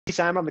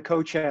Sam, I'm the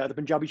co-chair of the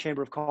Punjabi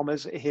Chamber of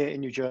Commerce here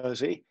in New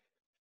Jersey.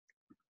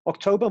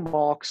 October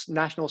marks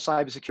National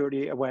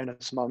Cybersecurity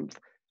Awareness Month.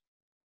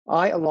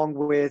 I, along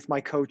with my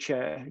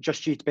co-chair,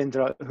 Jasjeet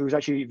Bindra, who's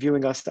actually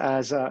viewing us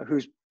as,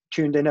 who's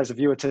tuned in as a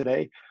viewer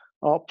today,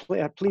 are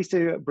pleased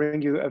to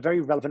bring you a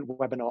very relevant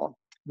webinar.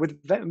 With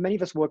many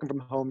of us working from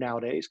home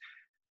nowadays,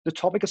 the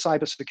topic of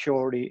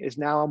cybersecurity is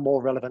now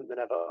more relevant than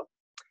ever.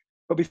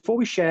 But before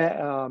we share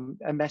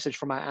a message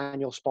from our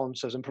annual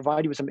sponsors and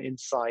provide you with some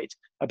insight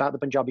about the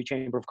Punjabi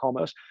Chamber of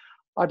Commerce,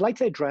 I'd like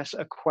to address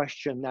a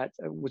question that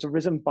was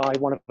arisen by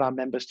one of our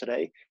members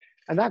today.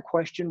 And that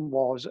question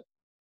was,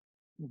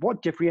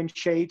 what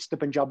differentiates the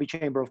Punjabi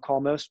Chamber of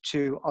Commerce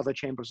to other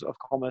chambers of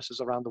commerces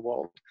around the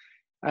world?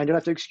 And you'll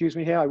have to excuse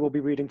me here, I will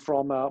be reading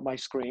from my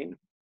screen.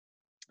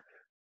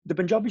 The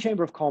Punjabi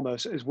Chamber of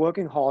Commerce is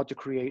working hard to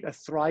create a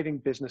thriving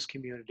business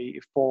community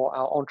for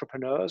our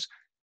entrepreneurs,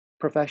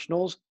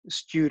 professionals,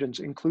 students,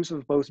 inclusive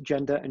of both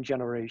gender and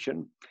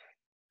generation.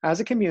 As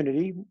a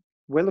community,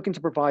 we're looking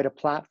to provide a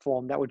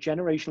platform that will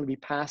generationally be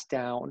passed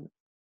down,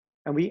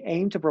 and we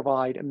aim to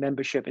provide a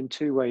membership in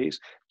two ways.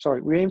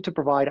 We aim to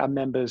provide our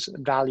members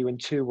value in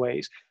two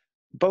ways,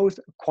 both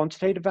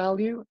quantitative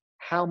value,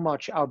 how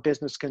much our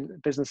businesses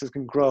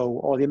can grow,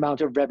 or the amount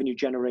of revenue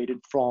generated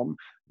from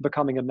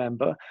becoming a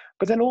member,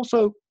 but then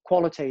also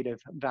qualitative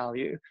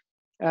value.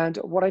 And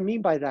what I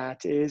mean by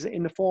that is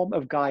in the form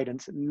of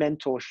guidance,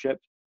 mentorship,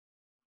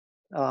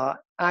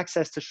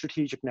 access to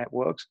strategic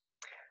networks.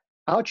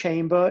 Our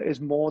chamber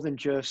is more than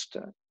just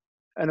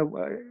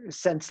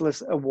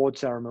senseless award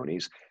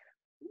ceremonies.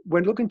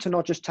 We're looking to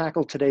not just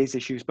tackle today's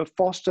issues, but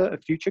foster a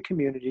future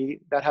community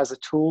that has the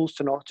tools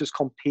to not just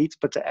compete,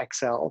 but to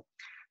excel.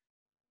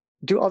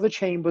 Do other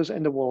chambers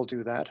in the world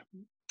do that?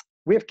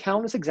 We have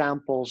countless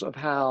examples of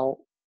how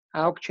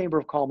our Chamber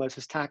of Commerce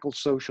has tackled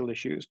social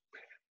issues.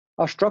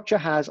 Our structure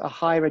has a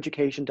higher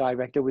education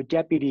director with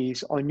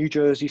deputies on New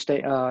Jersey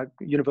State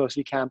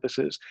University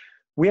campuses.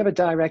 We have a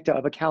director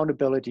of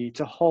accountability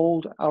to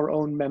hold our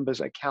own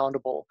members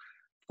accountable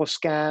for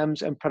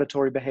scams and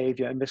predatory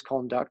behavior and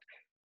misconduct.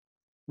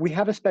 We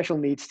have a special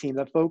needs team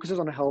that focuses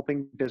on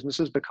helping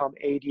businesses become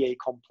ADA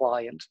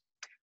compliant.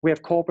 We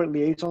have corporate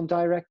liaison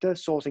director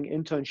sourcing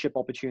internship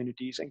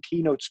opportunities and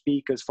keynote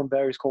speakers from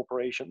various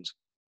corporations,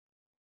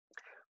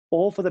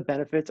 all for the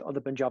benefit of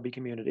the Punjabi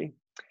community.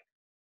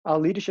 Our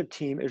leadership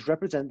team is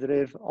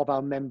representative of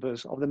our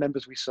members, of the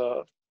members we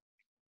serve,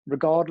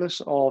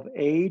 regardless of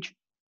age,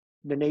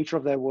 the nature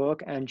of their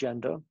work, and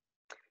gender.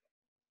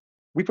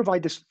 We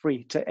provide this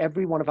free to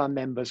every one of our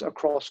members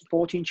across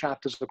 14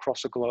 chapters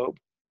across the globe.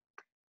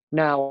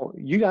 Now,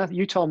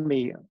 you tell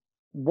me,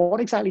 what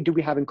exactly do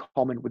we have in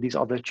common with these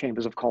other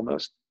chambers of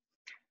commerce?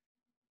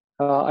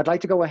 I'd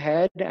like to go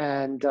ahead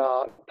and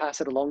pass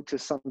it along to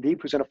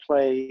Sandeep, who's going to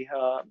play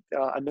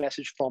a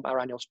message from our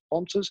annual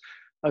sponsors,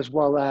 as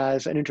well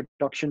as an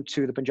introduction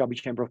to the Punjabi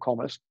Chamber of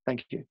Commerce.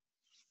 Thank you.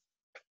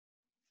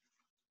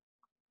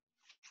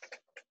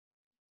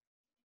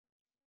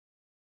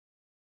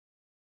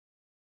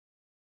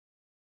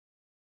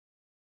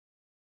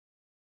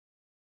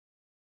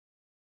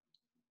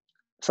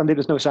 Sandeep,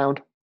 there's no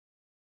sound.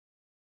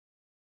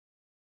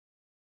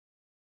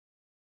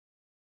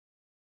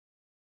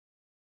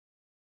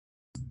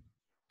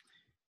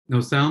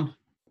 No sound?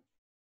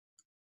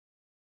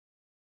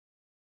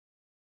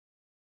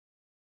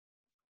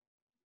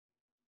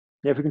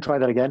 Yeah, if we can try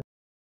that again.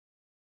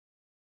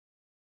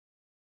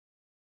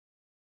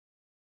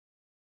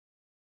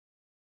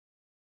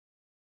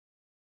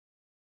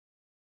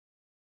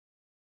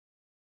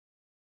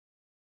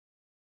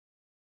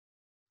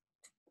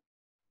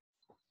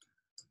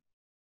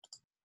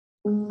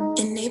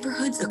 In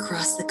neighborhoods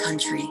across the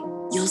country,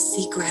 you'll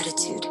see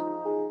gratitude.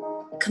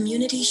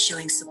 Communities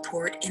showing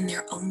support in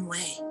their own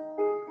way.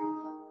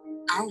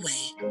 Our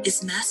way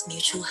is Mass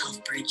Mutual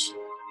Health Bridge,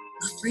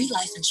 a free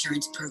life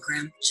insurance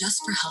program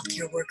just for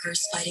healthcare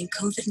workers fighting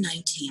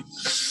COVID-19.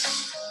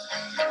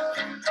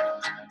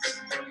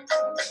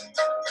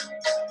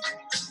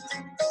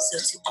 So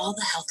to all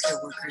the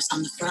healthcare workers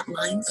on the front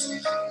lines,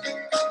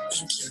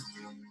 thank you.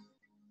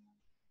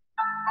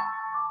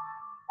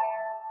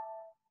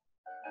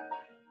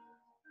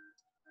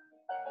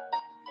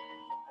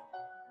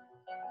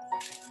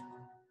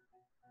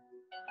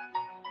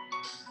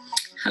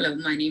 Hello,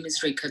 my name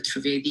is Rekha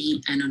Trivedi,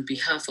 and on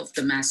behalf of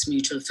the Mass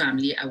Mutual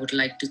family, I would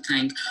like to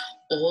thank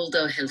all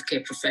the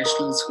healthcare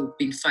professionals who've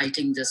been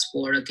fighting this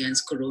war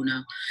against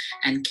Corona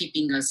and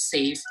keeping us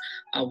safe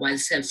while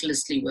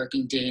selflessly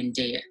working day in,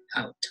 day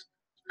out.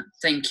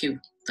 Thank you.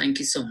 Thank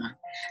you so much.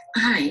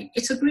 Hi,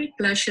 it's a great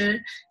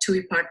pleasure to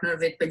be partnered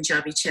with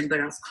Punjabi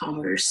Chamber of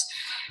Commerce.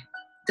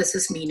 This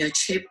is Meena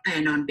Chip,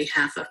 and on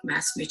behalf of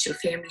Mass Mutual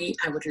family,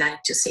 I would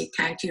like to say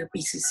thank you,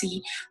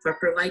 PCC, for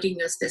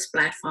providing us this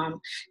platform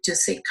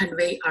to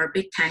convey our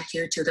big thank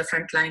you to the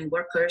frontline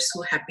workers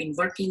who have been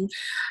working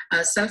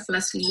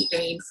selflessly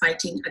in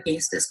fighting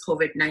against this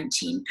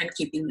COVID-19 and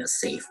keeping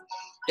us safe.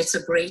 It's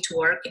a great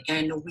work,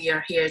 and we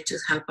are here to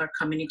help our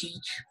community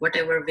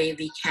whatever way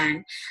we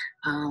can.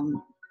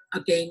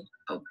 Again,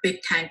 a big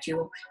thank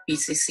you,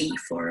 BCC,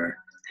 for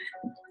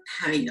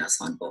having us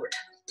on board.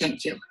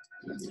 Thank you.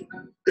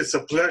 It's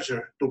a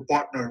pleasure to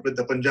partner with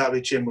the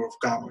Punjabi Chamber of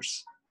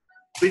Commerce.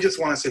 We just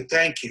want to say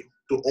thank you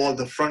to all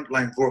the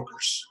frontline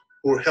workers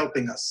who are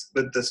helping us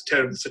with this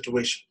terrible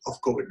situation of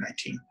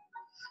COVID-19.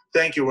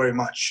 Thank you very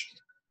much.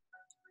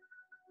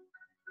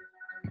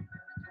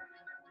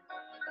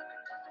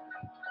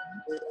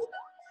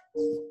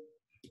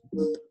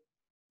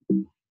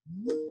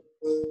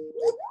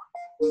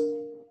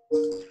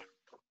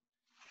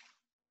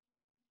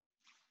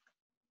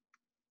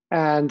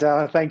 And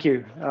thank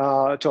you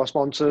to our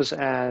sponsors.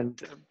 And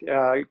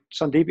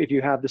Sandeep, if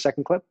you have the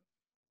second clip.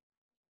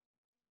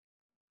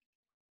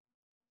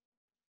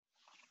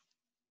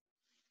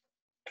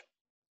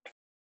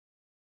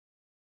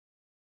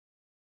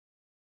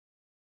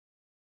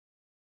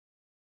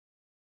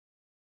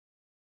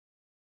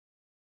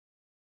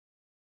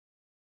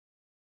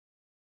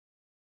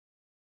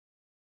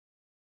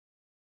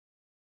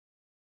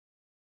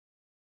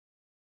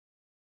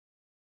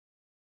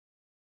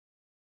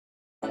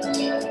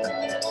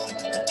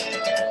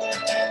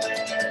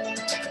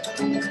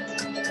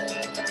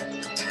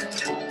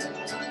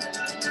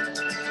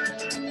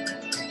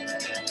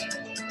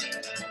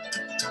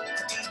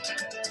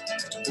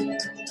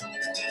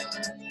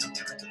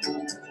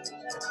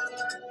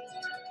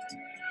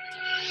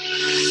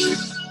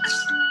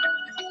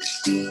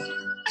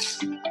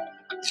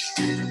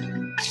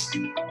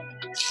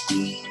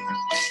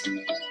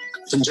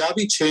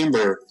 Punjabi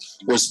Chamber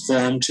was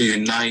formed to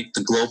unite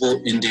the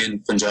global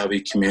Indian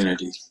Punjabi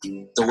community.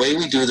 The way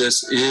we do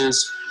this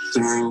is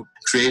through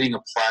creating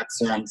a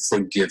platform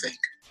for giving.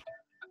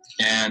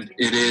 And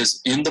it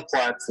is in the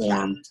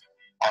platform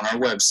on our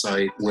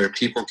website where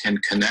people can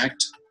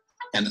connect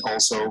and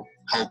also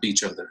help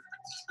each other.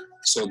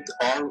 So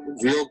our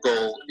real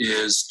goal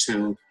is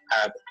to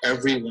have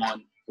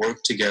everyone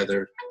work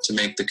together to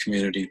make the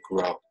community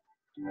grow.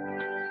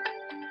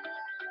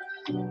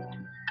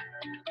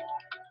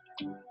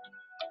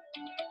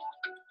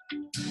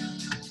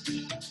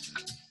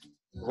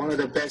 One of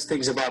the best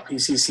things about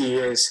PCC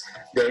is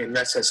the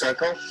investor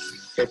circle.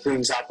 It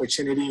brings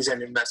opportunities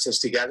and investors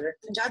together.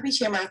 Punjabi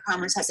Chamber of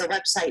Commerce has a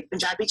website,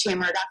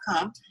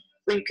 punjabichamber.com,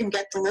 where you can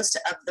get the list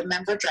of the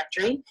member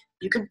directory.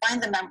 You can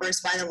find the members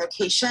by the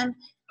location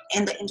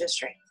and the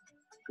industry.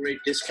 Great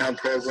discount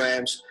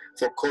programs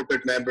for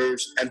corporate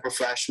members and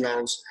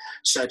professionals,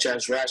 such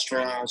as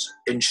restaurants,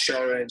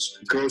 insurance,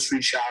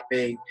 grocery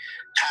shopping,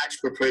 tax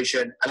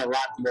preparation, and a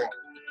lot more.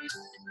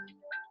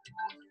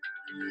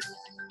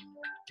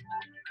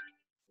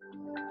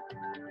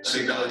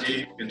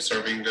 Technology, been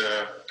serving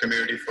the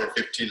community for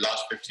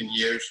last 15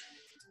 years.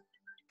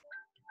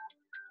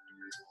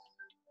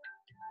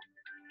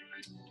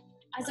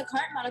 As a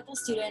current medical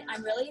student,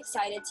 I'm really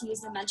excited to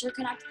use the Mentor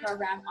Connect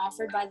program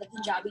offered by the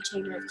Punjabi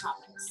Chamber of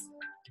Commerce.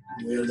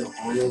 We are the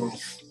owner of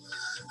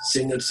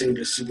Single Singh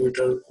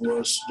Distributor, who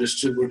was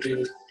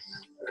distributing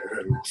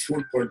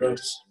food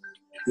products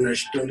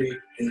nationally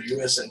in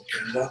US and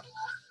Canada.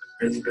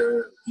 And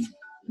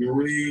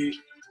we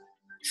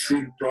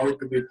feel proud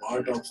to be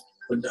part of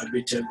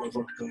Punjabi Chamber of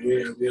Commerce,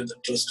 and we are the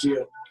trustee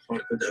for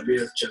Punjabi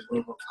Chamber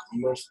of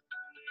Commerce.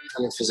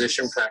 I'm a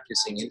physician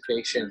practicing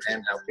inpatient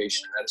and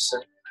outpatient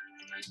medicine.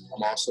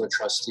 I'm also a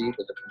trustee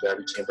with the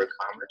Punjabi Chamber of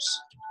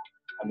Commerce.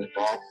 I'm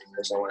involved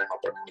because I want to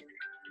help our community.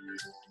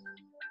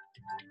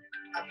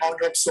 I'm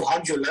owner of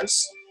Suhan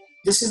Jewelers.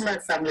 This is my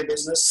family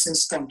business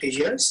since 20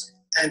 years,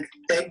 and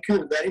thank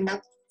you very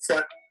much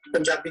for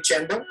Punjabi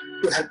Chamber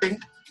to helping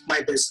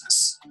my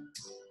business.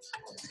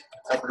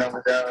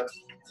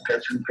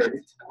 Cash and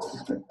credit.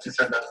 It's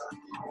a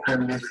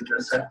family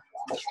business.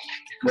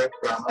 But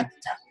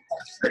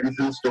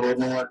medicine store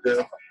में आज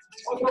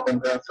 15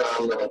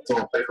 साल तो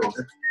operate हो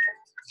गए.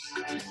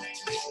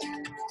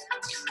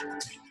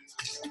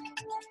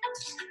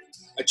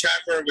 A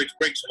chamber which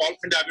brings all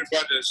Punjabi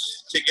brothers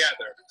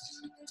together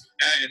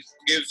and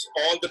gives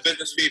all the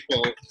business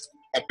people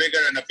a bigger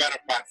and a better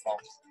platform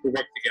to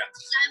work together.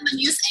 I'm a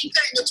news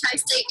anchor in the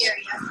tri-state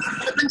area.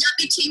 The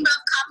Punjabi Chamber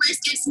of Commerce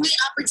gives me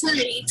an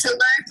opportunity to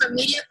learn from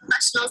media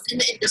professionals in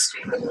the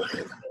industry.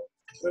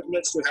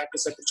 Privileged to have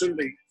this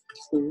opportunity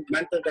to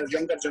mentor the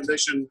younger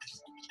generation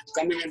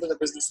coming into the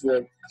business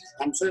world.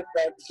 I'm so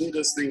proud to do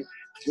this thing,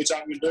 which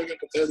I've been doing it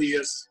for 30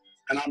 years,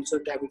 and I'm so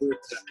proud to do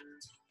it for them.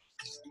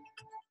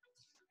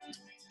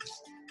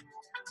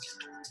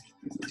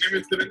 My name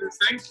is Devendra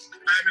Singh.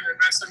 I'm an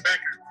investment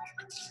banker.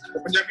 The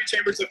Punjabi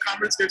Chambers of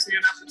Commerce gives me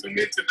an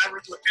opportunity to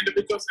network with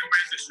individuals in my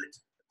industry.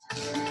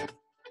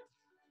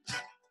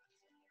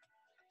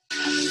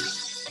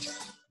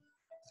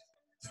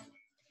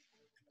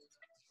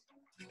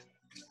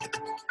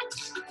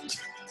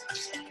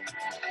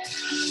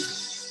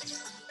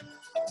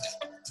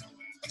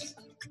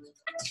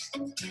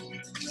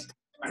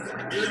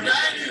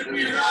 United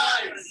we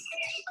rise.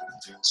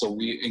 So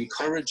we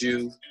encourage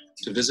you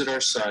to visit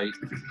our site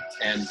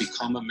and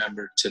become a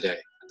member today.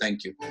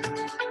 Thank you.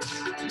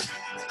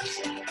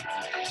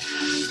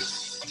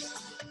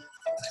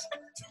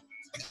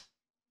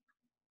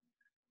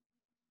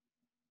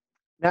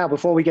 Now,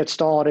 before we get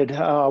started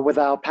with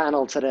our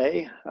panel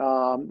today,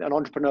 an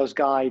entrepreneur's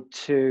guide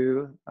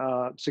to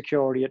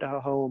security at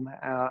home,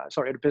 at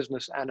a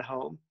business and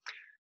home.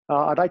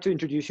 I'd like to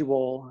introduce you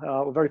all.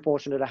 We're very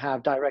fortunate to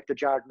have Director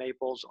Jared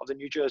Maples of the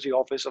New Jersey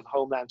Office of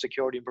Homeland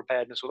Security and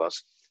Preparedness with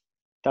us.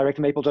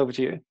 Director Maples, over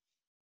to you.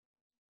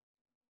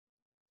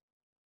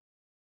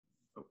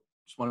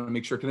 Just wanted to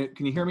make sure. Can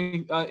you hear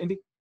me, Indy?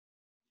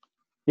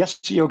 Yes,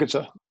 you're good,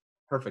 sir.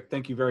 Perfect.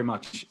 Thank you very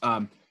much.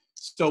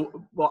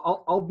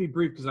 I'll be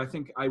brief because I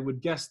think I would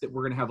guess that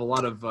we're going to have a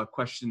lot of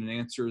question and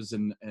answers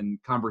and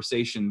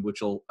conversation,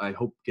 which will, I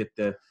hope, get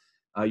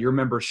your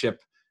membership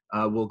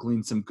will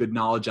glean some good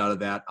knowledge out of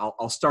that.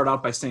 I'll start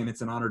out by saying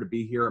it's an honor to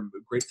be here. I'm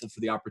grateful for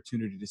the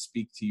opportunity to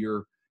speak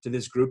to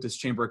this group. This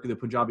chamber, the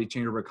Punjabi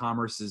Chamber of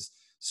Commerce, is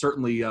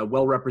certainly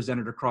well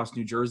represented across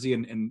New Jersey,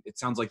 and it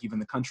sounds like even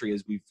the country,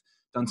 as we've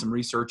done some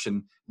research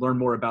and learn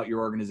more about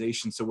your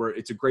organization. So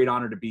it's a great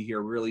honor to be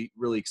here. Really,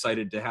 really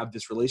excited to have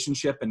this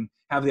relationship and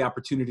have the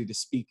opportunity to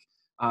speak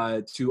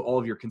to all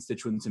of your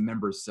constituents and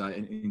members,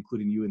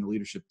 including you and the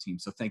leadership team.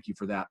 So thank you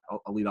for that.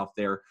 I'll lead off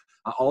there.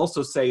 I'll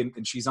also say,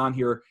 and she's on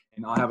here,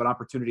 and I'll have an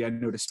opportunity, I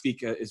know, to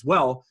speak as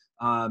well,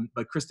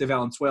 but Krista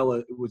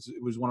Valenzuela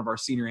was one of our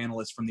senior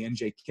analysts from the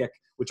NJ KIC,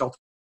 which I'll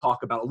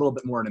talk about a little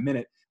bit more in a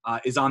minute,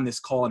 is on this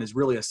call and is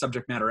really a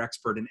subject matter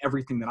expert in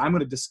everything that I'm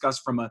going to discuss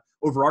from an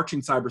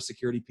overarching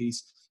cybersecurity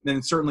piece, and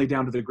then certainly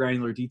down to the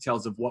granular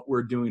details of what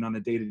we're doing on a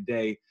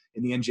day-to-day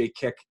in the NJ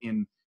KIC,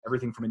 in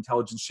everything from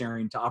intelligence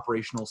sharing to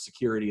operational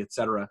security, et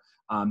cetera,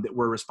 that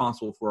we're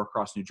responsible for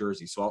across New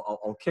Jersey. So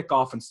I'll kick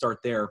off and start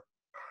there.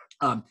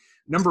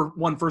 Number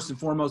one, first and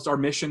foremost, our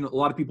mission. A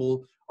lot of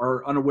people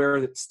are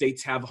unaware that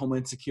states have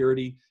Homeland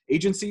Security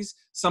agencies.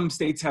 Some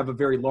states have a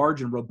very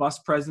large and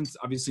robust presence.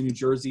 Obviously, New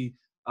Jersey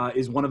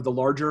is one of the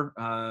larger,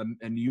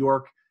 and New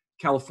York,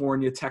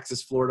 California,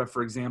 Texas, Florida,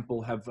 for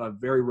example, have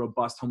very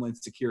robust Homeland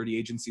Security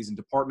agencies and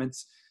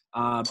departments,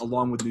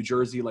 along with New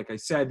Jersey, like I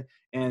said.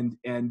 And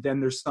then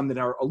there's some that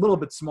are a little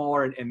bit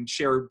smaller and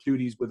share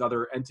duties with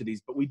other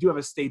entities. But we do have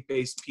a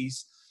state-based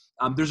piece.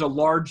 There's a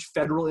large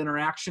federal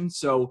interaction.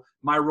 So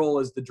my role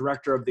as the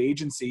director of the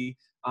agency,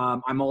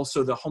 I'm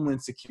also the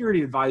Homeland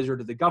Security Advisor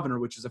to the governor,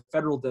 which is a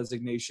federal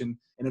designation,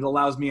 and it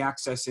allows me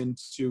access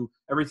into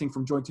everything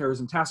from joint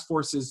terrorism task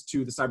forces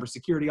to the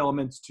cybersecurity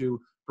elements to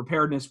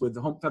preparedness with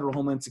the federal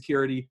Homeland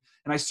Security.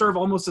 And I serve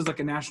almost as like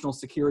a national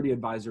security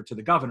advisor to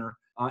the governor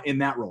in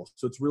that role.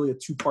 So it's really a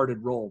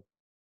two-parted role.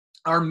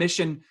 Our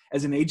mission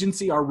as an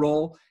agency, our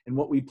role and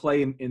what we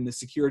play in the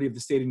security of the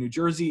state of New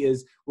Jersey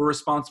is we're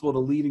responsible to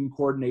lead and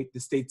coordinate the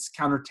state's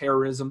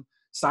counterterrorism,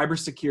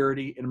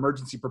 cybersecurity, and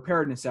emergency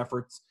preparedness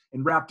efforts.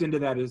 And wrapped into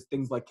that is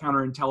things like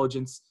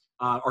counterintelligence,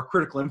 our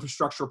critical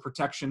infrastructure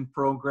protection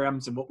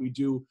programs, and what we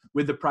do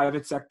with the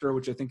private sector,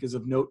 which I think is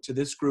of note to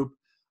this group,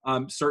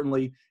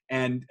 certainly,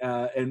 and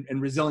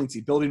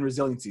resiliency, building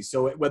resiliency.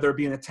 So whether it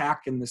be an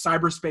attack in the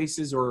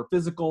cyberspaces or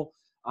physical,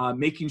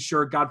 making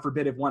sure, God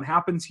forbid, if one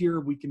happens here,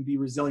 we can be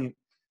resilient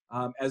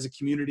as a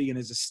community and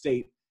as a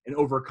state and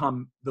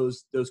overcome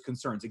those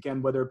concerns.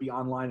 Again, whether it be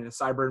online in a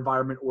cyber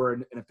environment or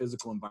in a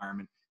physical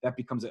environment, that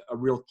becomes a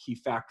real key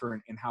factor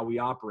in how we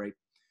operate.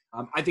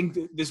 I think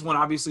this one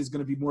obviously is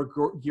going to be more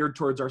geared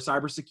towards our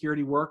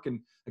cybersecurity work. And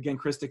again,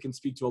 Krista can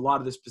speak to a lot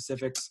of the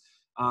specifics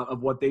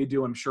of what they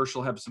do. I'm sure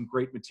she'll have some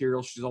great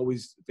material. She's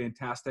always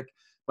fantastic.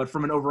 But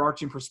from an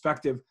overarching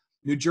perspective,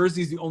 New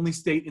Jersey is the only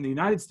state in the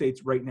United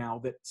States right now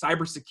that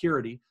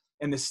cybersecurity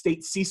and the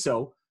state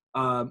CISO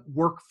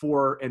work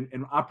for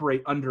and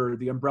operate under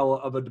the umbrella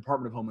of a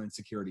Department of Homeland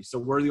Security. So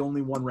we're the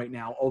only one right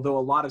now, although a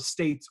lot of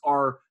states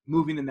are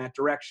moving in that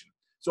direction.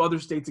 So other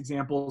states'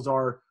 examples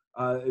are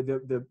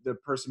the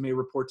person may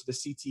report to the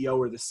CTO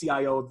or the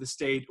CIO of the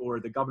state or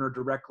the governor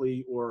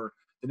directly or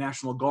the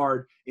National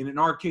Guard. And in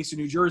our case in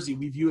New Jersey,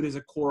 we view it as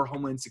a core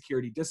Homeland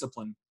Security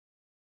discipline.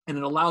 And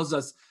it allows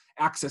us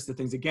access to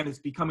things. Again, it's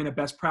becoming a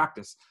best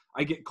practice.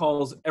 I get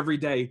calls every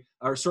day,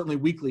 or certainly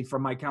weekly,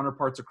 from my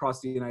counterparts across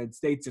the United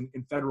States in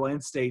federal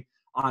and state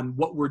on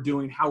what we're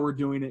doing, how we're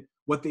doing it,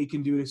 what they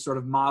can do to sort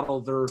of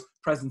model their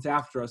presence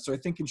after us. So I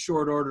think in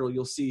short order,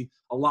 you'll see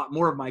a lot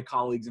more of my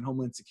colleagues in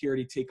Homeland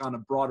Security take on a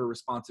broader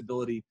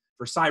responsibility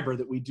for cyber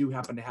that we do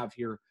happen to have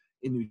here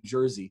in New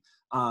Jersey.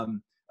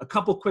 A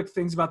couple quick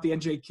things about the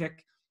NJ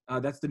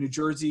KIC. That's the New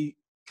Jersey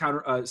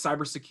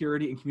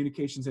Cybersecurity and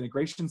Communications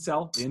Integration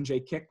Cell, the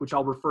NJ KIC, which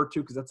I'll refer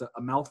to because that's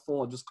a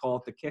mouthful. I'll just call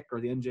it the KIC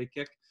or the NJ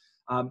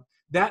KIC.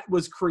 That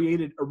was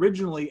created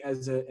originally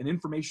as an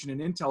information and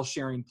intel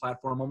sharing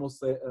platform,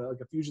 almost like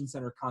a fusion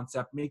center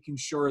concept, making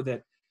sure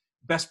that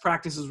best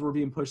practices were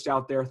being pushed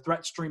out there.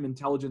 Threat stream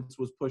intelligence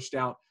was pushed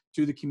out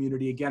to the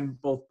community, again,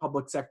 both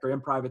public sector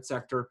and private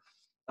sector,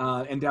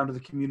 and down to the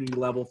community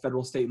level,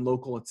 federal, state, and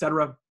local, et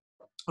cetera.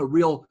 A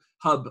real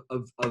hub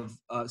of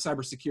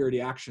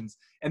cybersecurity actions.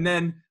 And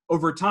then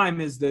over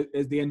time, as the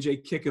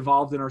NJ KIC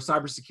evolved and our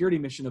cybersecurity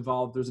mission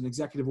evolved, there's an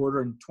executive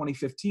order in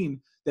 2015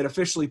 that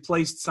officially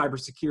placed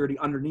cybersecurity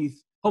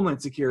underneath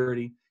Homeland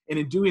Security. And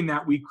in doing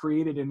that, we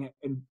created and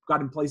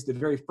got in place the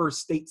very first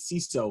state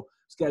CISO.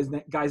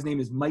 This guy's name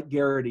is Mike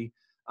Garrity.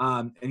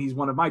 And he's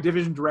one of my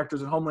division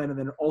directors at Homeland, and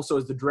then also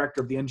is the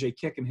director of the NJ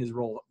KIC in his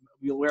role.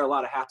 We'll wear a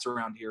lot of hats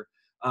around here.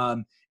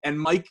 And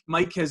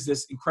Mike has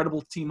this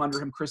incredible team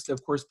under him, Krista,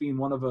 of course, being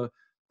one of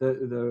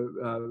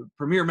the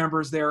premier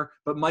members there.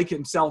 But Mike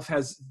himself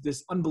has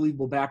this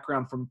unbelievable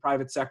background from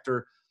private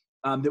sector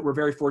that we're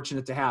very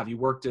fortunate to have. You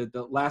worked at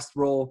the last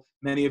role.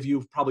 Many of you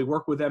have probably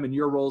worked with them in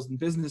your roles in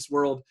business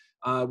world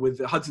with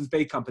the Hudson's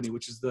Bay Company,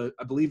 which is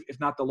I believe, if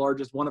not the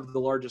largest, one of the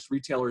largest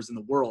retailers in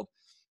the world.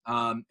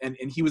 And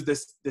he was the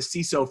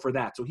CISO for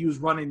that. So he was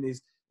running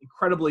these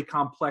incredibly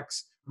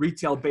complex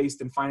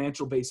retail-based and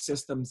financial-based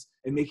systems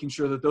and making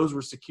sure that those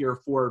were secure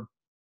for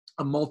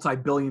a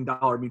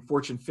multi-billion-dollar,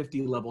 Fortune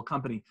 50 level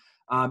company.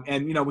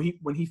 And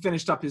when he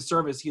finished up his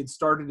service, he had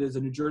started as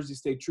a New Jersey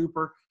State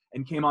Trooper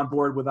and came on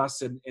board with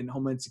us in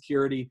Homeland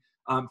Security,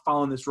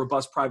 following this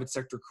robust private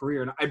sector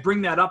career. And I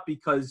bring that up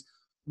because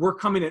we're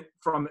coming at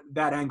from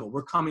that angle.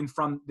 We're coming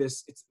from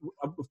this.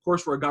 Of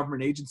course, we're a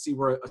government agency.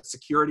 We're a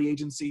security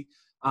agency.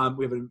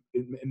 We have an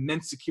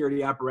immense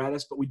security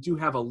apparatus, but we do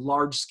have a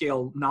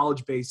large-scale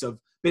knowledge base of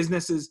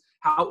businesses,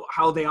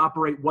 how they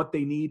operate, what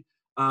they need,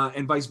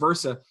 and vice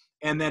versa.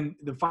 And then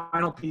the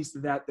final piece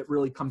of that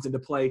really comes into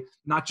play,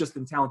 not just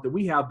in talent that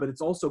we have, but it's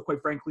also, quite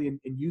frankly, in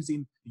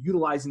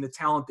utilizing the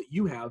talent that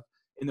you have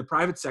in the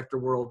private sector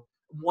world.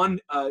 One,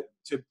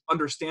 to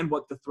understand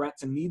what the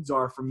threats and needs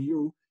are from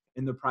you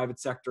in the private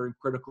sector and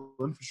critical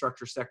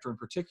infrastructure sector in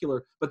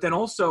particular, but then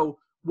also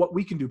what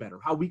we can do better,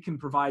 how we can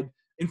provide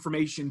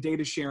information,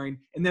 data sharing,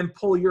 and then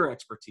pull your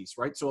expertise,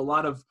 right? So a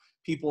lot of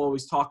people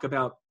always talk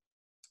about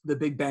the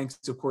big banks,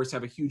 of course,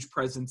 have a huge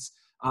presence.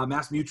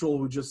 Mass Mutual,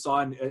 who just saw,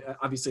 and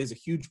obviously has a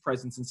huge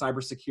presence in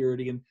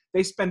cybersecurity, and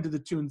they spend to the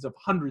tunes of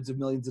hundreds of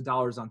millions of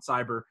dollars on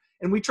cyber.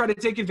 And we try to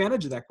take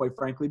advantage of that, quite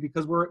frankly,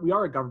 because we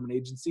are a government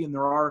agency and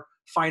there are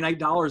finite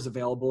dollars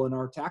available in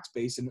our tax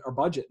base and our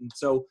budget. And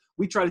so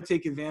we try to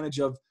take advantage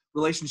of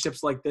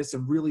relationships like this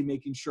and really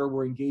making sure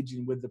we're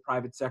engaging with the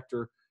private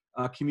sector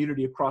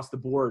community across the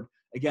board.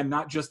 Again,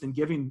 not just in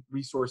giving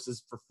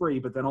resources for free,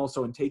 but then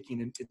also in taking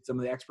in some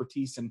of the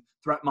expertise and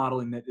threat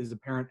modeling that is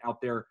apparent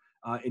out there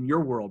in your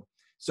world.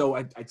 So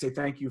I'd say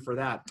thank you for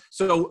that.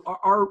 So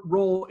our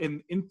role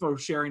in info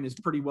sharing is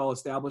pretty well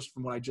established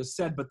from what I just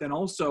said, but then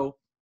also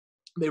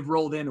we've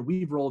rolled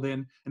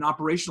in an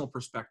operational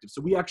perspective.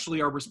 So we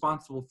actually are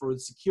responsible for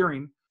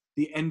securing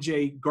the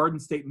NJ Garden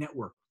State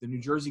Network, the New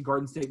Jersey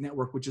Garden State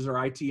Network, which is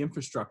our IT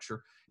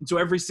infrastructure. And so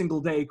every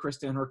single day,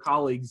 Krista and her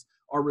colleagues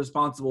are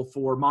responsible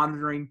for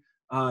monitoring,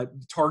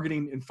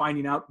 targeting, and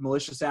finding out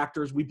malicious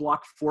actors. We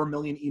block 4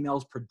 million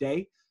emails per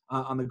day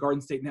on the Garden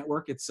State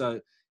Network. It's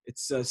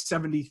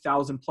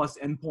 70,000 plus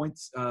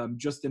endpoints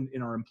just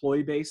in our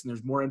employee base, and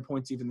there's more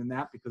endpoints even than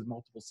that because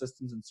multiple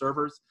systems and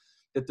servers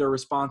that they're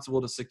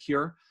responsible to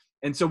secure.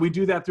 And so we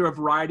do that through a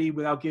variety,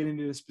 without getting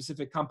into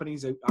specific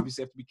companies. I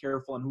obviously have to be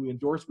careful on who we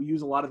endorse. We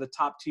use a lot of the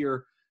top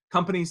tier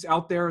companies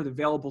out there, the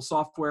available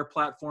software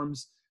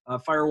platforms,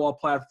 firewall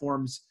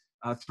platforms,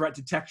 threat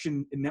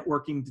detection and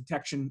networking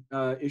detection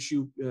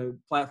issue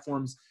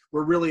platforms.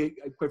 We're really,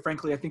 quite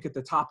frankly, I think at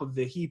the top of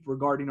the heap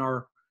regarding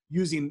our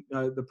using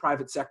the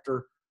private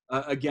sector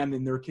again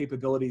in their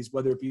capabilities,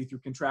 whether it be through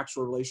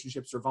contractual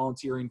relationships or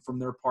volunteering from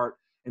their part,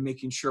 and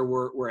making sure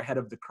we're ahead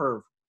of the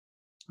curve.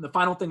 The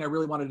final thing I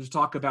really wanted to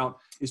talk about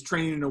is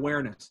training and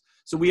awareness.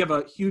 So we have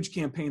a huge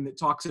campaign that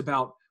talks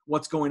about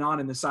what's going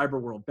on in the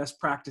cyber world, best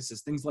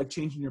practices, things like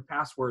changing your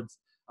passwords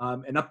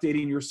and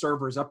updating your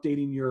servers,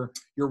 updating your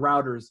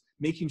routers,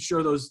 making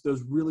sure those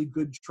really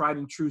good tried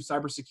and true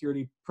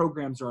cybersecurity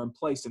programs are in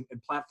place and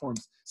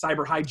platforms.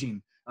 Cyber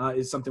hygiene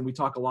is something we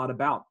talk a lot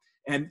about.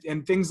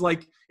 And things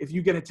like if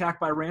you get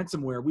attacked by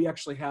ransomware, we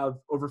actually have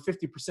over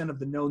 50% of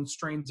the known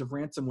strains of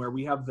ransomware.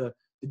 We have the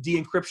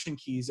de-encryption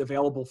keys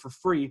available for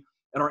free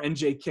at our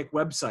NJ KIC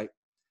website.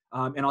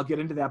 And I'll get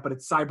into that, but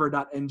it's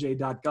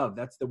cyber.nj.gov.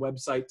 That's the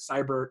website,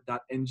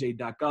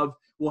 cyber.nj.gov.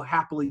 We'll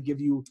happily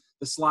give you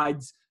the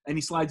slides,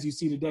 any slides you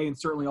see today, and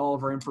certainly all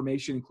of our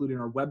information, including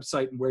our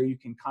website and where you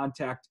can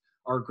contact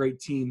our great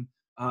team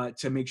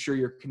to make sure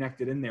you're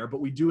connected in there. But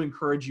we do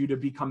encourage you to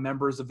become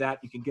members of that.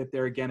 You can get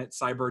there again at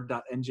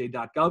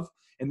cyber.nj.gov,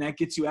 and that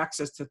gets you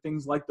access to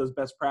things like those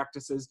best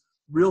practices,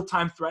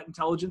 real-time threat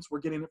intelligence. We're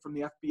getting it from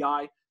the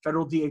FBI,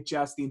 federal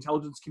DHS, the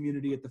intelligence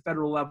community at the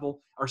federal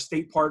level, our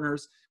state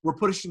partners. We're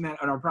pushing that,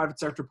 and our private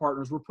sector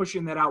partners, we're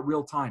pushing that out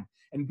real time.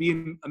 And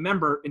being a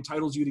member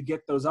entitles you to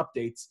get those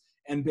updates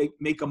and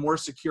make a more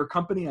secure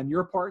company on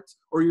your part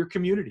or your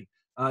community.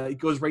 It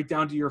goes right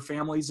down to your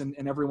families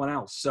and everyone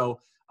else. So,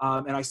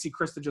 and I see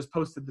Krista just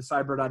posted the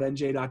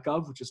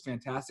cyber.nj.gov, which is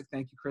fantastic.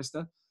 Thank you,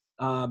 Krista.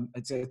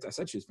 I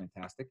said she was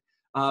fantastic.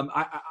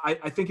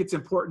 I think it's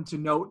important to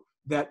note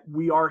that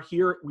we are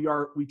here.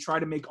 We try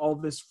to make all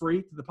of this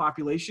free to the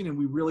population, and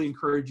we really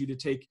encourage you to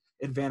take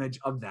advantage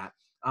of that.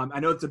 I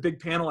know it's a big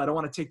panel. I don't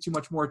want to take too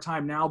much more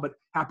time now, but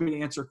happy to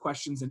answer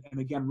questions. And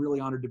again,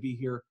 really honored to be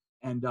here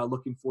and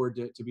looking forward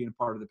to being a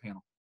part of the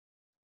panel.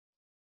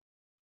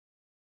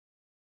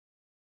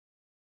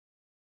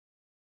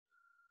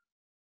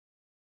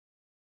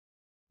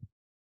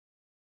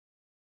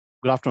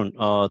 Good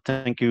afternoon.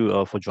 Thank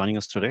you for joining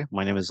us today.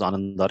 My name is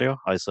Anand Darya.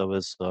 I serve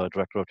as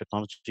Director of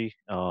Technology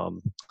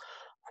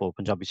for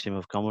Punjabi Chamber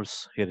of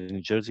Commerce here in New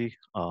Jersey.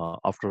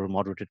 After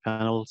moderated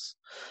panels,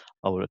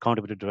 our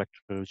Accountability Director,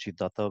 Rachit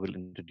Datta, will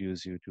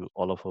introduce you to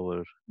all of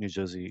our New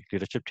Jersey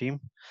leadership team,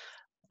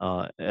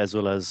 as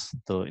well as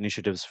the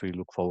initiatives we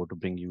look forward to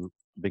bringing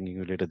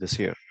you later this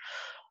year.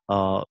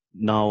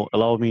 Now,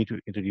 allow me to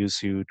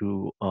introduce you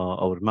to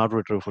our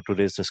moderator for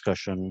today's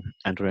discussion,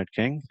 Antoinette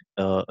King,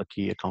 a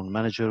key account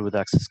manager with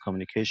Access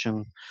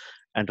Communication.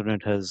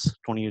 Antoinette has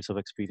 20 years of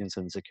experience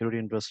in the security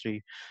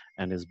industry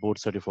and is board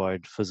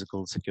certified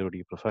physical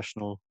security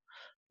professional,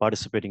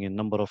 participating in a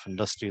number of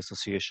industry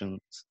associations,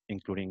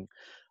 including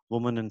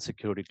Women in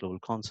Security Global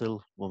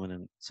Council, Women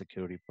in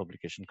Security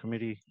Publication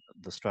Committee,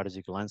 the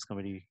Strategic Alliance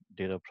Committee,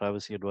 Data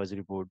Privacy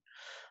Advisory Board,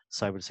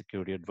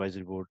 Cybersecurity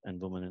Advisory Board, and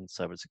Women in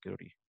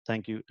Cybersecurity.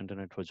 Thank you,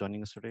 Antoinette, for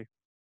joining us today.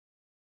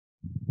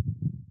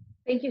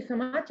 Thank you so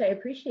much. I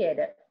appreciate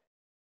it.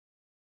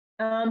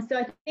 So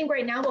I think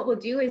right now what we'll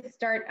do is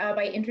start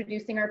by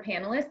introducing our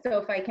panelists. So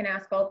if I can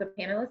ask all the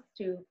panelists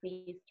to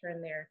please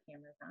turn their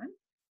cameras on.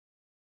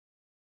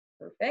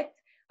 Perfect.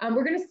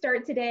 We're going to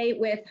start today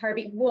with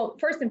Harby. Well,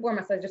 first and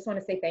foremost, I just want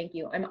to say thank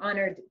you. I'm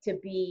honored to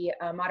be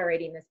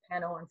moderating this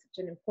panel on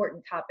such an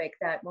important topic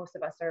that most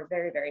of us are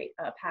very, very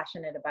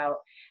passionate about.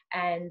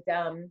 And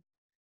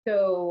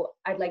so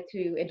I'd like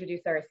to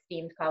introduce our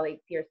esteemed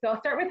colleagues here. So I'll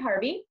start with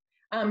Harby.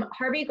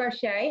 Harby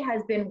Garchay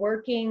has been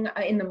working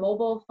in the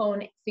mobile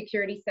phone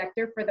security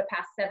sector for the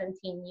past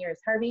 17 years.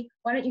 Harby,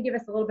 why don't you give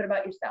us a little bit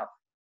about yourself?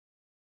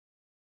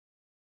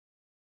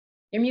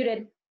 You're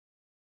muted.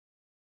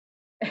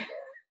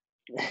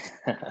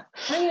 I'm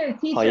going to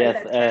teach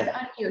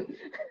unmute.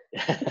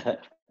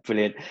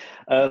 Brilliant.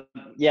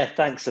 Yeah,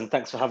 thanks, and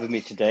thanks for having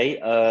me today.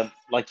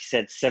 Like you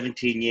said,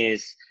 17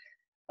 years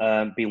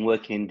been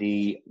working in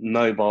the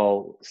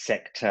mobile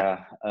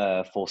sector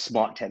for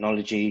smart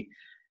technology,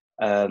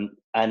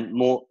 and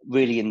more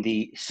really in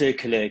the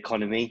circular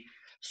economy.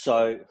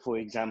 So, for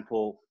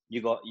example,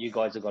 you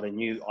guys have got a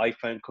new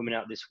iPhone coming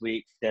out this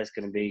week. There's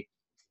going to be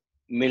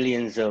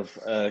millions of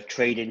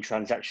trade-in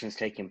transactions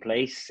taking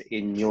place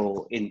in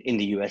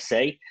the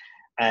USA,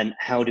 and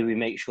how do we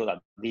make sure that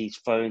these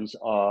phones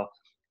are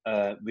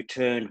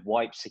returned,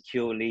 wiped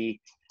securely,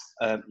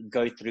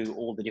 go through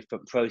all the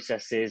different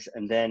processes,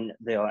 and then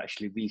they are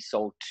actually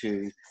resold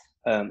to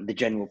the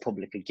general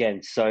public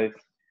again. So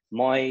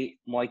my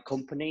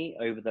company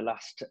over the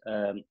last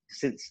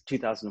since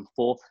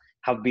 2004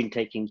 have been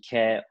taking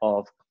care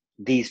of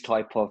these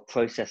type of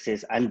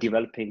processes and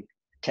developing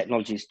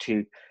technologies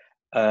to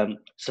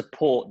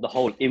support the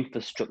whole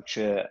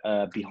infrastructure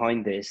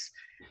behind this,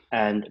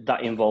 and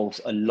that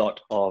involves a lot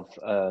of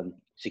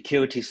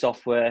security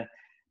software,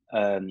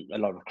 a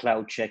lot of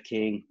cloud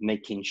checking,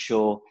 making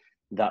sure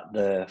that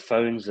the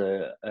phones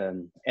are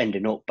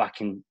ending up back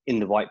in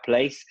the right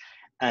place,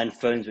 and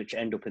phones which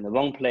end up in the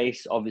wrong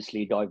place,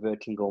 obviously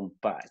diverting them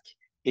back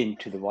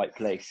into the right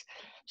place.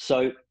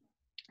 So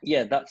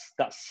yeah, that's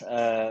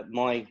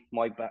my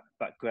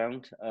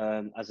background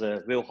as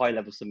a real high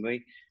level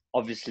summary.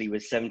 Obviously,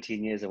 with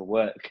 17 years of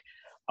work,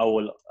 I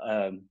will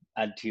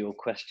add to your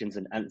questions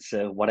and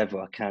answer whatever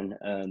I can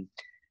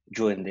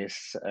during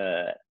these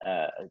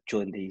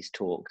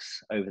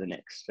talks over the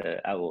next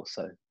hour or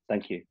so.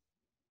 Thank you.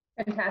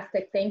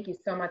 Fantastic. Thank you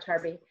so much,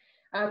 Harby.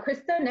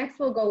 Krista, next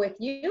we'll go with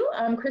you.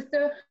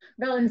 Krista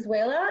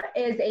Valenzuela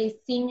is a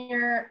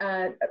senior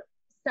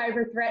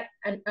cyber threat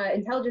and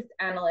intelligence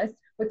analyst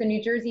with the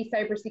New Jersey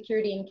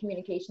Cybersecurity and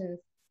Communications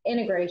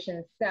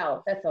Integration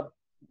Cell. That's a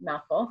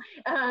mouthful.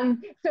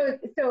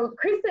 So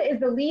Krista is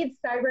the lead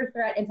cyber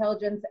threat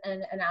intelligence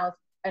and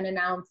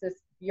analysis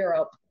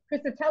bureau.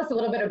 Krista, tell us a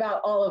little bit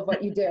about all of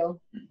what you do.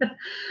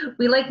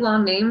 We like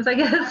long names, I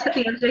guess, at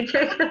the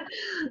NJKIC.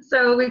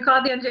 So we call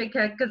it the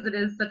NJKIC because it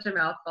is such a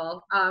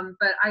mouthful.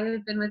 But I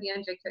have been with the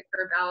NJKIC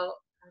for about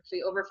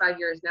actually over 5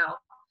 years now.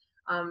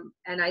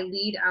 And I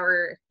lead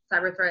our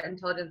Cyber Threat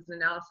Intelligence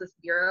and Analysis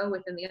Bureau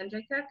within the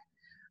NJKIC.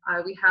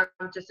 We have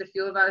just a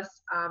few of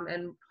us,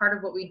 and part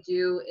of what we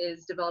do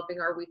is developing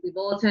our weekly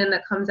bulletin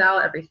that comes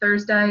out every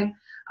Thursday.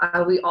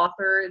 We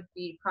author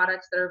the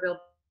products that are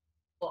available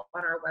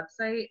on our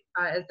website.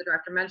 As the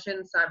director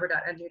mentioned,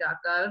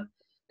 cyber.nj.gov.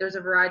 There's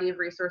a variety of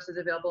resources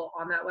available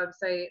on that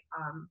website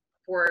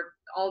for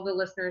all the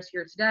listeners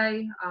here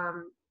today,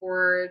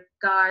 for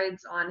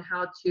guides on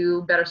how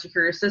to better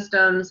secure your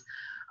systems,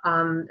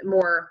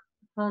 more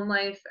home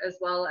life, as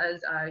well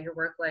as your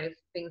work life,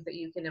 things that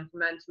you can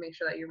implement to make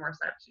sure that you're more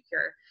cyber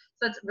secure.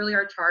 So that's really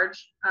our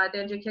charge at the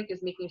NJKIC,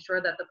 is making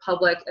sure that the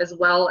public as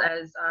well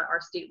as our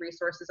state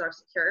resources are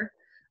secure.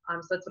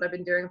 So that's what I've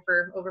been doing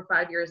for over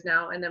 5 years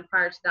now. And then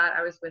prior to that,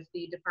 I was with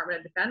the Department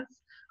of Defense,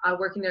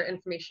 working their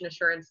information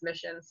assurance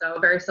mission. So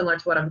very similar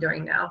to what I'm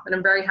doing now. And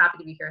I'm very happy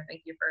to be here.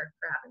 Thank you for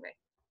having me.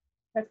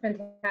 That's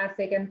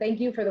fantastic. And thank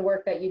you for the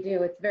work that you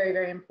do. It's very,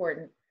 very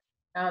important.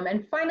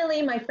 And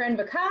finally, my friend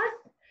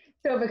Vikas.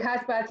 So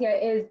Vikas Bhatia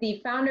is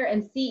the founder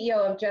and CEO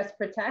of Just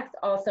Protect,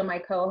 also my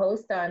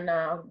co-host on,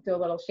 do a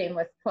little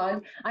shameless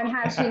plug, on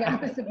Hashing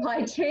Out the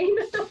Supply Chain.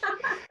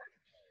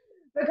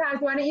 Vikas,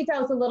 why don't you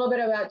tell us a little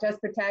bit about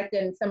Just Protect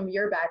and some of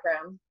your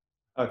background?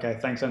 Okay,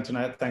 thanks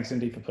Antoinette. Thanks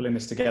Indy for pulling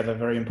this together.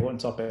 Very important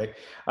topic.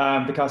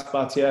 Vikas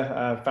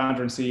Bhatia,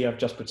 founder and CEO of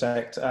Just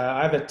Protect.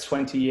 I have a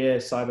 20-year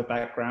cyber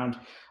background.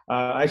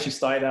 I actually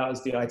started out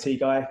as the IT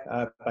guy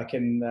back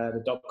in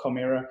the dot-com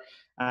era,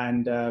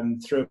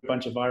 and through a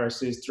bunch of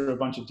viruses, through a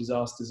bunch of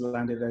disasters,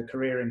 landed a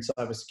career in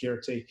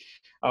cybersecurity,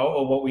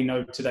 or what we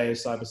know today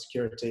as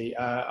cybersecurity.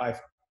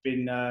 I've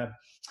been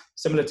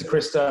similar to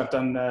Krista. I've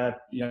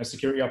done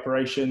security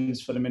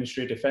operations for the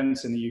Ministry of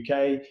Defence in the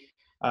UK.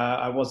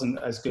 I wasn't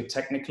as good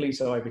technically,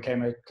 so I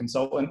became a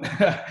consultant.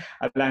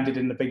 I landed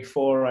in the Big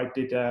Four. I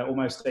did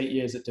almost 8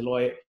 years at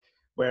Deloitte,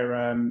 where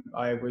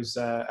I was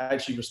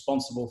actually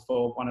responsible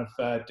for one of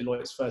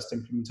Deloitte's first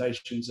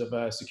implementations of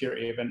a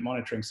security event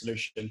monitoring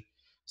solution.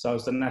 So I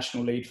was the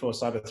national lead for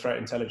cyber threat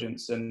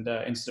intelligence and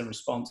incident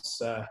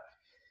response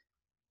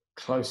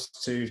close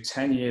to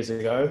 10 years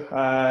ago.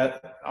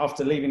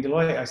 After leaving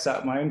Deloitte, I set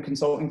up my own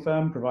consulting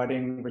firm,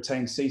 providing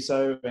retained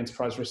CISO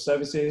enterprise risk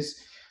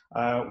services.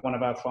 One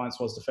of our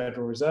clients was the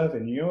Federal Reserve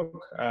in New York,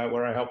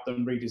 where I helped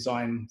them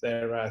redesign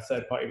their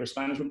third-party risk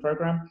management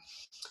program,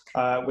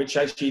 which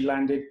actually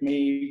landed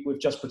me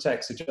with Just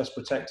Protect. So Just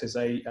Protect is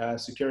a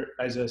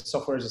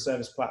software as a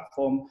service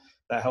platform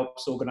that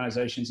helps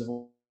organizations of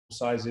all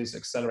sizes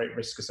accelerate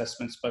risk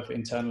assessments, both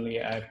internally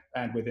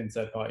and within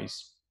third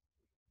parties.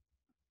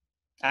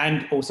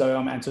 And also,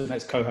 I'm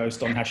Antoinette's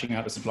co-host on Hashing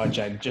Out the Supply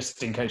Chain,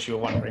 just in case you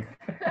were wondering.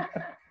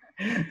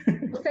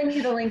 We'll send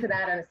you the link to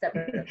that on a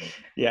separate.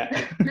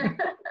 Yeah.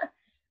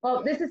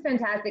 Well, this is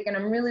fantastic, and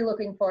I'm really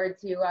looking forward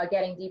to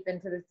getting deep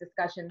into this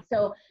discussion.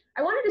 So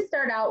I wanted to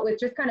start out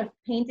with just kind of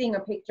painting a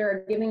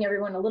picture, giving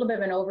everyone a little bit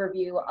of an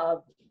overview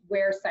of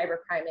where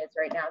cybercrime is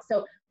right now.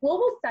 So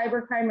global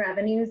cybercrime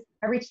revenues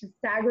have reached a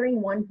staggering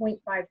 $1.5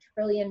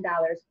 trillion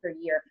per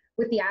year,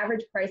 with the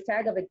average price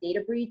tag of a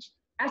data breach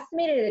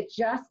estimated at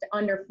just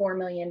under $4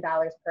 million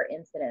per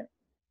incident.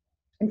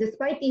 And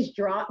despite these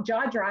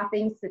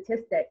jaw-dropping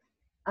statistics,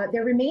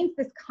 there remains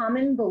this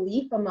common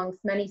belief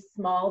amongst many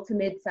small to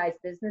mid-sized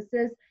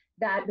businesses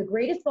that the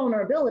greatest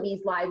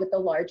vulnerabilities lie with the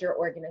larger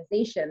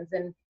organizations,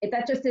 and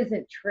that just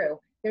isn't true.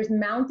 There's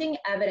mounting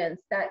evidence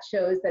that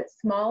shows that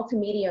small to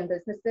medium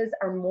businesses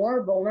are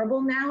more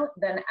vulnerable now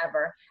than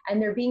ever,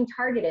 and they're being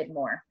targeted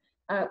more.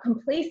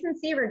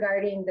 Complacency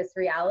regarding this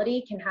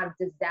reality can have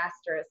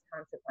disastrous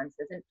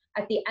consequences, and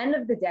at the end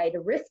of the day,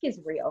 the risk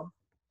is real.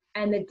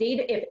 And the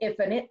data, if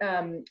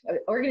an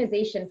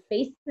organization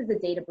faces a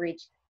data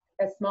breach,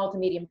 a small to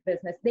medium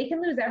business, they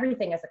can lose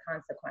everything as a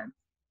consequence.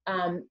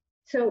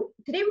 So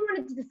today we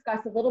wanted to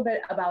discuss a little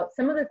bit about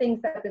some of the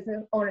things that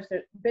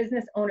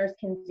business owners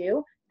can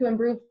do to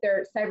improve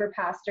their cyber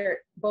posture,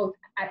 both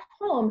at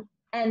home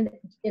and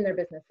in their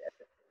businesses.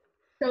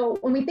 So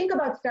when we think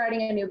about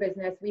starting a new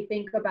business, we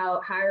think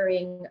about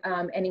hiring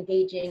and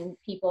engaging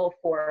people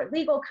for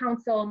legal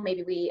counsel.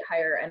 Maybe we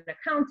hire an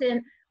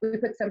accountant. We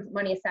put some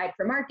money aside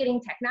for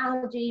marketing,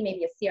 technology,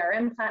 maybe a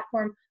CRM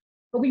platform.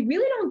 But we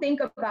really don't think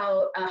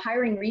about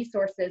hiring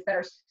resources that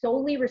are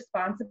solely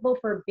responsible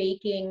for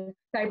baking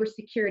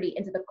cybersecurity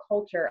into the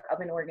culture of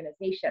an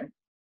organization.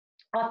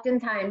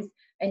 Oftentimes,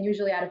 and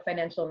usually out of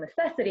financial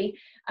necessity,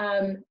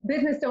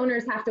 business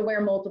owners have to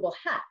wear multiple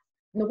hats.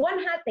 And the one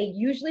hat they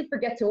usually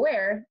forget to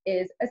wear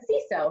is a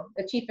CISO,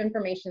 the Chief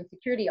Information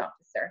Security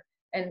Officer,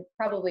 and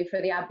probably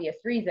for the obvious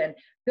reason.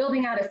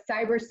 Building out a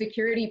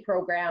cybersecurity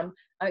program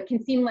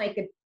can seem like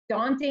a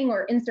daunting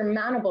or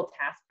insurmountable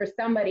task for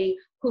somebody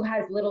who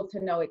has little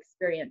to no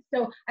experience.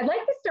 So I'd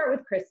like to start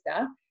with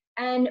Krista,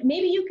 and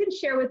maybe you can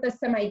share with us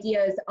some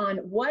ideas on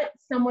what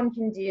someone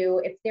can do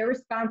if they're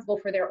responsible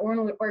for their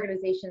own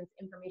organization's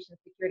information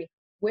security.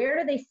 Where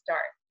do they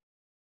start?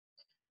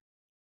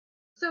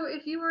 So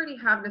if you already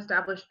have an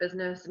established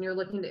business and you're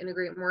looking to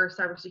integrate more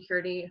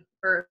cybersecurity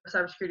or a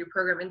cybersecurity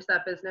program into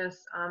that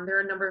business, there are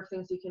a number of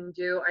things you can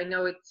do. I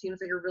know it seems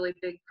like a really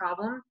big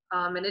problem,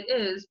 and it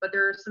is, but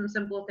there are some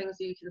simple things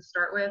that you can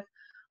start with.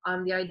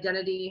 The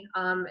identity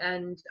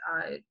and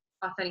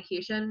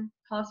authentication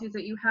policies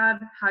that you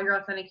have, how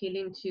you're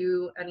authenticating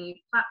to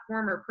any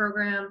platform or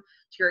program,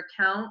 to your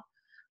account.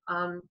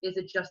 Is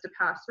it just a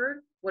password?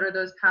 What are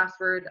those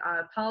password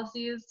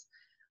policies?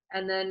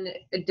 And then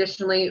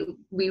additionally,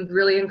 we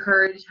really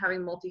encourage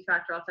having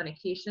multi-factor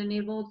authentication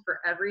enabled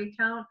for every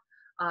account.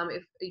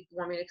 If you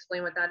want me to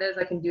explain what that is,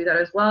 I can do that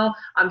as well.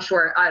 I'm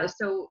sure.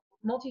 So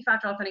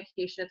multi-factor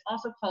authentication, it's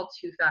also called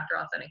two-factor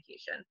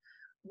authentication.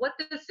 What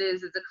this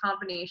is a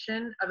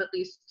combination of at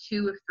least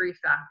 2 of 3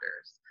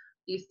 factors.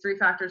 These 3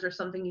 factors are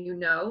something you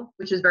know,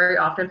 which is very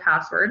often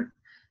password,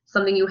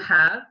 something you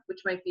have, which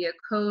might be a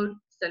code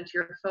sent to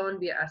your phone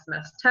via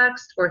SMS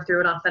text or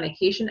through an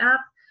authentication app,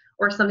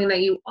 or something that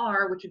you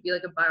are, which would be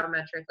like a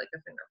biometric, like a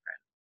fingerprint.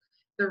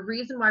 The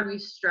reason why we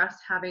stress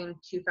having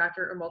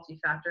two-factor or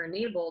multi-factor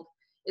enabled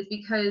is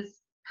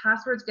because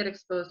passwords get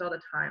exposed all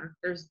the time.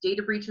 There's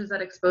data breaches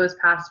that expose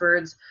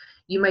passwords.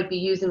 You might be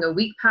using a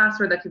weak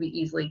password that could be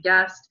easily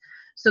guessed.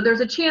 So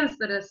there's a chance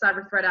that a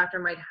cyber threat actor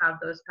might have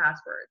those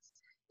passwords.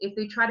 If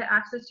they try to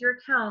access your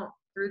account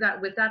through that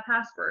with that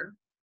password,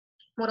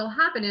 what'll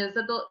happen is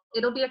that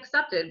it'll be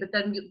accepted, but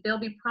then they'll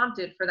be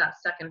prompted for that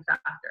second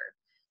factor.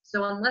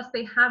 So unless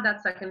they have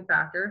that second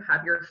factor,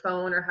 have your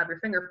phone or have your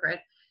fingerprint,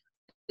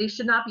 they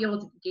should not be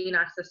able to gain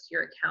access to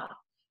your account.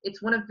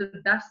 It's one of the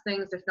best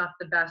things, if not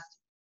the best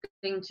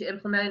thing to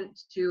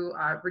implement to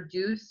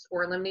reduce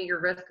or eliminate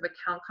your risk of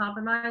account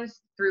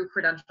compromise through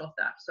credential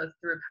theft, so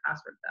through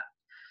password theft.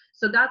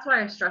 So that's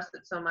why I stress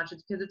it so much.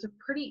 It's because it's a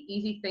pretty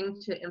easy thing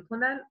to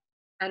implement,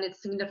 and it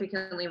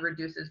significantly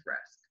reduces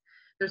risk.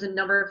 There's a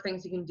number of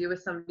things you can do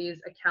with somebody's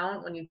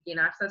account when you gain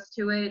access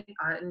to it,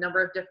 a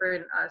number of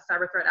different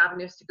cyber threat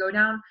avenues to go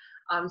down.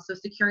 So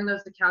securing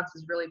those accounts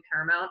is really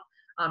paramount,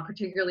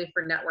 particularly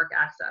for network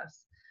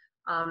access.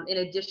 In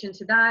addition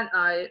to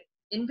that,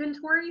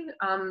 inventory.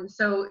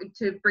 So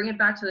to bring it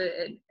back to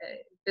the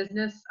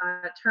business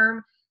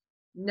term,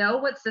 know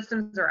what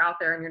systems are out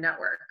there in your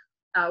network.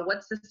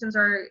 What systems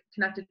are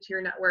connected to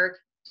your network.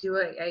 Do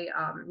a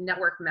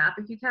network map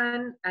if you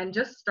can, and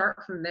just start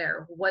from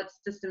there. What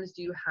systems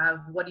do you have?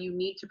 What do you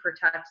need to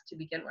protect to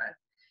begin with?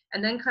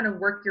 And then kind of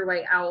work your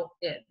way out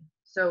in.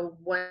 So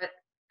what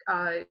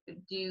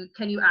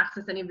can you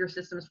access any of your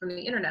systems from the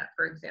internet,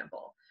 for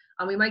example?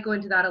 We might go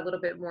into that a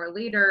little bit more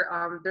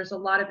later. There's a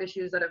lot of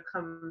issues that have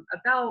come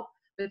about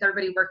with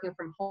everybody working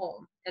from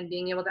home and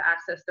being able to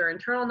access their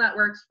internal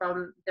networks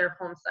from their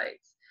home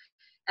sites,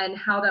 and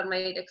how that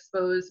might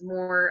expose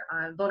more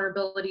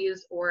vulnerabilities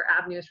or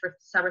avenues for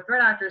cyber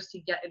threat actors to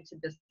get into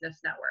business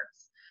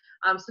networks.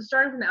 So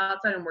starting from the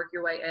outside and work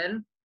your way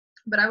in.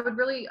 But I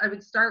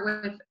would start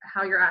with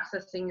how you're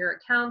accessing your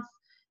accounts,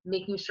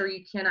 making sure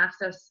you can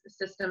access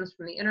systems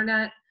from the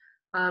internet,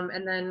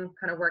 and then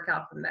kind of work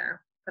out from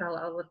there. But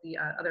I'll let the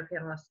other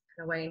panelists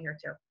kind of weigh in here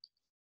too.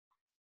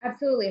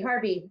 Absolutely.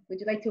 Harby, would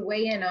you like to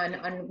weigh in on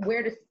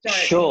where to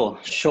Sure.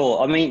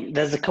 start? I mean,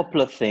 there's a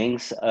couple of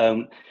things.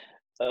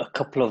 A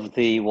couple of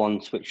the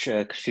ones which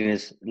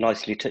Christina's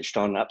nicely touched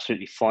on,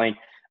 absolutely fine.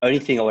 Only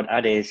thing I would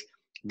add is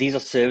these are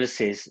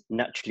services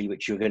naturally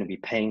which you're going to be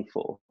paying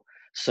for.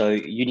 So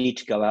you need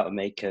to go out and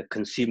make a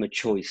consumer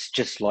choice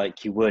just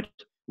like you would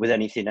with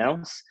anything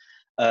else.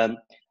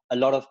 A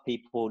lot of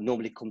people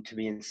normally come to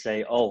me and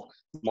say, oh,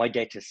 my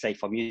data is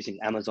safe. I'm using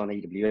Amazon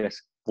AWS.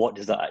 What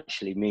does that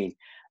actually mean?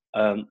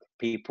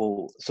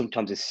 People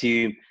sometimes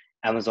assume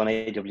Amazon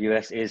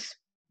AWS is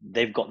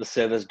they've got the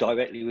servers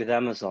directly with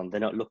Amazon. They're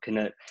not looking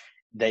at,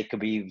 they could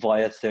be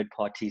via third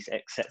parties,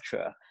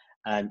 etc.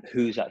 And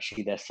who's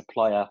actually their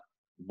supplier?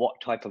 What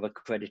type of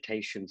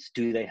accreditations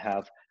do they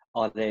have?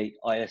 Are they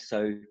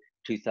ISO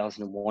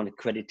 2001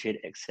 accredited,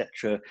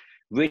 etc.?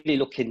 Really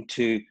look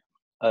into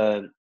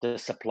the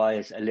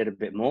suppliers a little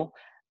bit more.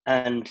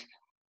 And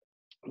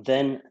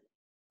then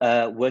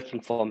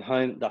working from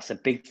home, that's a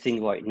big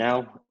thing right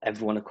now.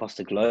 Everyone across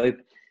the globe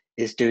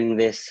is doing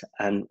this.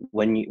 And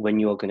when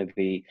you are going to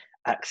be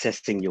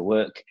accessing your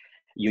work,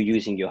 you're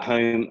using your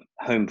home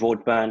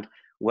broadband.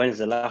 When's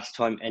the last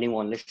time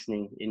anyone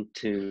listening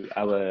into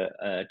our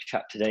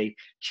chat today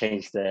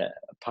changed their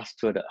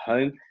password at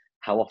home?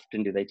 How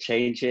often do they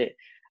change it?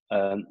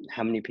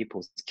 How many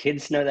people's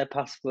kids know their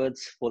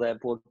passwords for their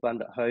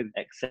broadband at home,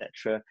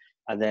 etc.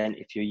 And then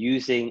if you're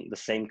using the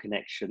same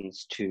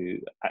connections to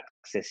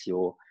access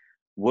your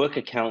work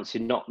accounts,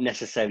 you're not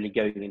necessarily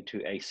going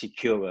into a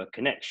secure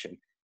connection.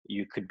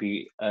 You could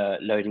be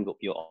loading up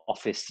your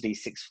Office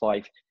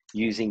 365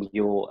 using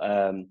your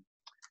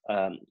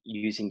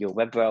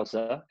web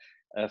browser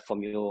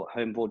from your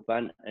home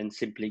broadband and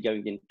simply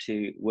going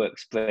into work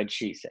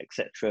spreadsheets,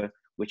 etc.,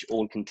 which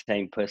all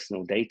contain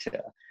personal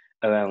data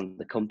around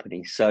the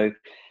company. So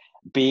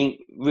being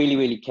really,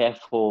 really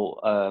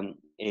careful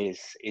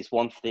is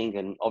one thing.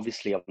 And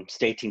obviously I'm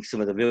stating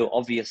some of the real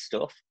obvious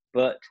stuff,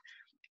 but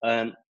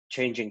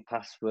changing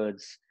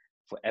passwords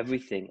for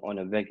everything on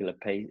a regular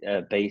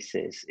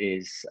basis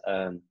is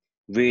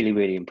really,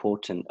 really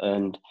important.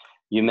 And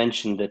you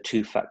mentioned the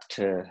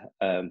two-factor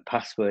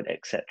password,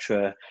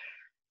 etc.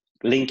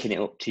 Linking it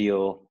up to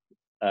your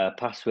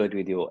password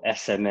with your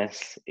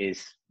SMS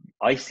is,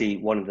 I see,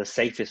 one of the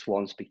safest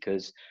ones,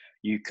 because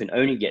you can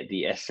only get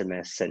the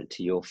SMS sent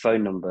to your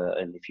phone number.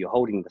 And if you're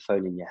holding the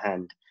phone in your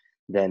hand,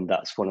 then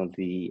that's one of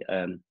the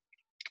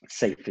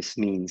safest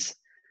means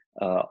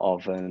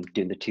of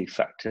doing the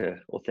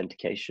two-factor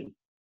authentication.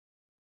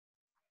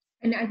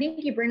 And I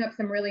think you bring up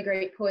some really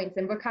great points.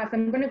 And Vikas,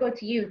 I'm going to go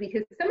to you,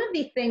 because some of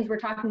these things we're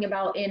talking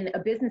about in a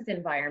business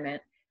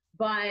environment,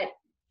 but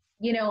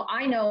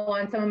I know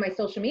on some of my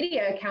social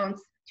media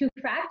accounts,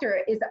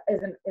 two-factor is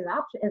an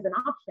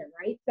option,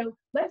 right? So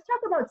let's talk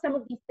about some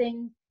of these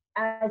things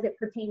as it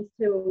pertains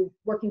to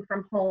working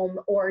from home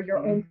or your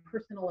own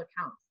personal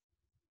accounts.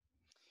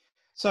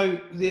 So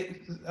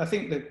I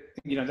think that,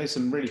 you know, there's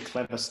some really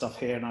clever stuff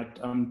here, and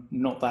I'm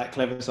not that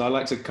clever, so I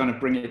like to kind of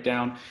bring it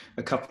down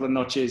a couple of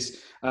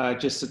notches,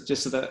 just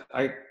so that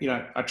I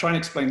try and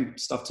explain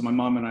stuff to my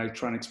mum, and I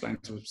try and explain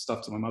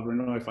stuff to my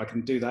mother-in-law. If I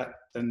can do that,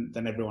 then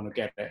everyone will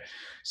get it.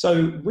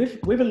 So with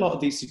a lot of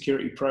these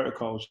security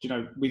protocols, you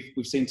know, we've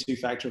seen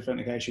two-factor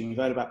authentication, we've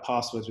heard about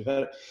passwords,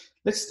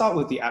 let's start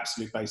with the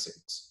absolute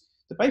basics.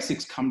 The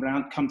basics come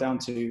down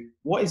to,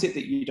 what is it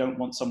that you don't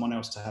want someone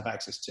else to have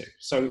access to?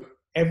 So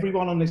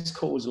everyone on this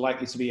call is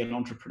likely to be an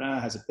entrepreneur,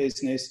 has a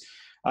business.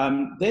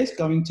 There's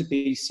going to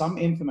be some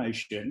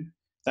information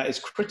that is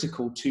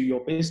critical to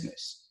your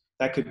business.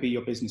 That could be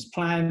your business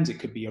plans, it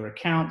could be your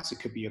accounts, it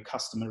could be your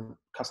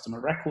customer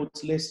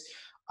records list.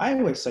 I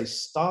always say,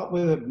 start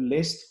with a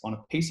list on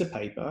a piece of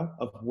paper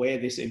of where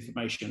this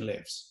information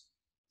lives,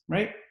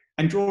 right?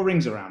 And draw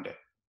rings around it.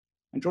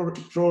 And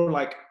draw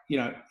like, you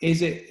know,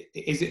 is it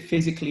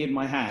physically in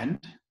my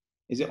hand?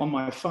 Is it on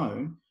my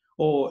phone?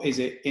 Or is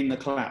it in the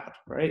cloud,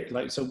 right?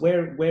 Like, so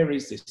where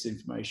is this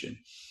information?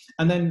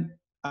 And then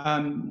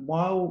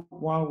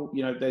while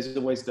you know, there's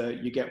always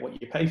you get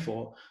what you pay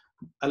for,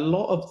 a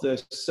lot of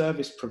the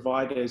service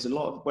providers,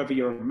 whether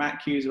you're a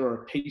Mac user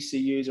or a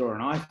PC user or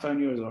an iPhone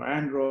user or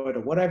Android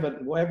or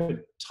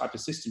whatever type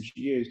of systems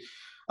you use,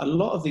 a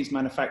lot of these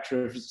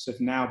manufacturers have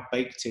now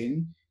baked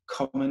in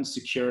common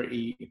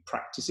security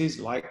practices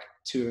like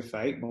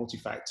 2FA,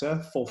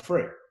 multi-factor, for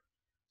free.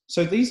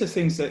 So these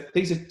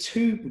are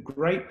two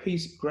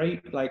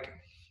great like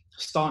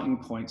starting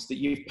points that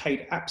you've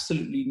paid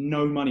absolutely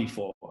no money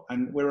for.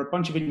 And we're a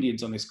bunch of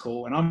Indians on this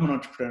call, and I'm an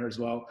entrepreneur as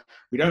well.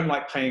 We don't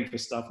like paying for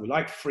stuff. We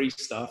like free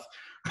stuff.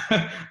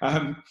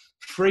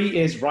 Free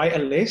is write a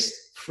list.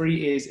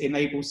 Free is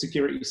enable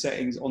security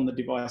settings on the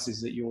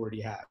devices that you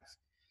already have.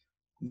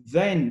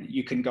 Then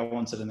you can go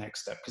on to the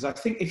next step. Because I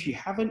think if you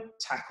haven't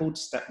tackled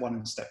step 1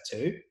 and step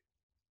 2,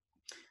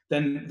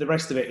 then the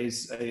rest of it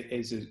is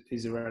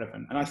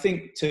irrelevant. And I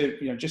think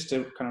just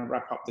to kind of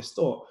wrap up this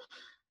thought,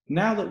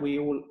 now that we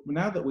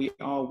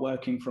are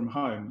working from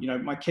home, you know,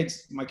 my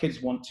kids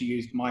want to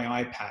use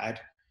my iPad.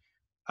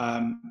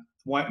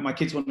 My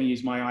kids want to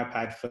use my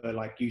iPad for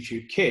like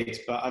YouTube Kids,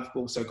 but I've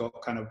also got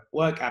kind of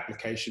work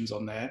applications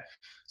on there.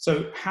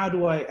 So how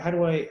do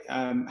I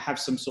have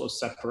some sort of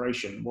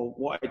separation? Well,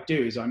 what I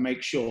do is I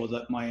make sure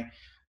that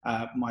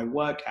my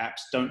work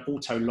apps don't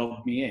auto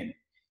log me in.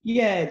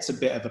 Yeah, it's a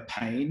bit of a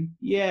pain.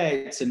 Yeah,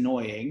 it's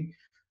annoying.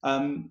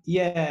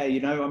 Yeah,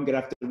 you know, I'm going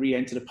to have to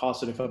re-enter the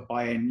password if I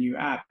buy a new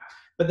app.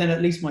 But then at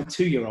least my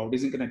 2-year-old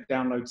isn't going to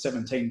download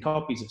 17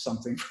 copies of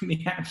something from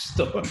the App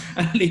Store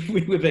and leave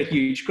me with a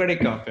huge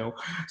credit card bill.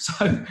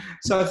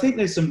 So I think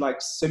there's some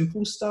like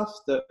simple stuff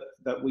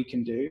that we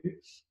can do,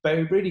 but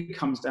it really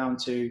comes down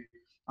to,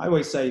 I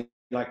always say,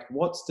 like,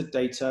 what's the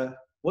data,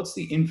 what's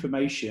the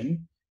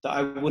information that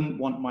I wouldn't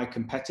want my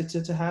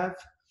competitor to have,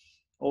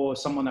 or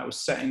someone that was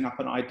setting up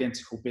an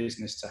identical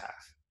business to have.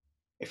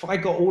 If I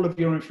got all of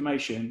your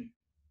information,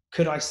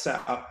 could I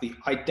set up the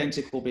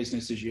identical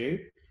business as you?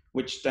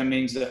 Which then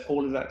means that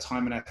all of that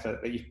time and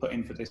effort that you've put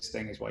in for this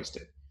thing is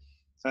wasted.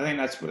 So I think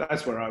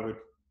that's where I would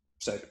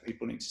say that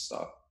people need to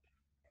start.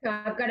 So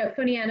I've got a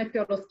funny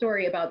anecdotal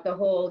story about the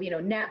whole, you know,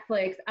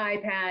 Netflix,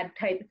 iPad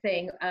type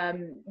thing.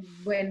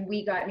 When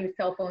we got new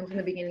cell phones in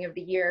the beginning of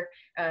the year,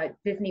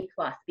 Disney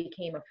Plus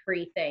became a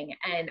free thing,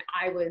 and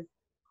I was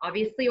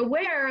obviously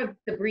aware of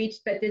the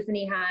breach that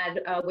Disney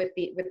had with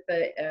the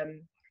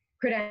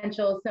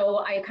credentials. So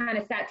I kind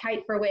of sat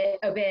tight for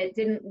a bit,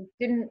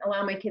 didn't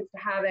allow my kids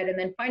to have it. And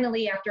then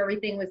finally, after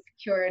everything was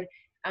secured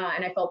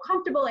and I felt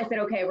comfortable, I said,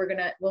 okay,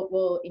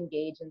 we'll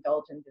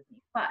indulge in Disney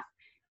Plus.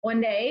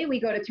 One day we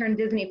go to turn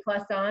Disney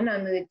Plus on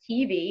the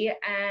TV,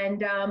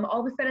 and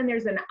all of a sudden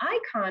there's an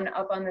icon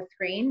up on the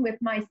screen with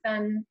my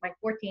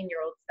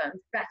 14-year-old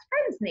son's best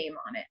friend's name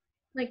on it.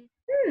 Like,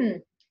 how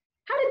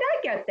did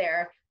that get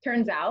there?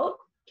 Turns out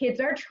kids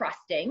are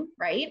trusting,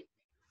 right?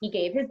 He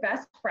gave his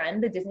best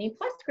friend the Disney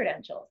Plus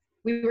credentials.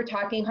 We were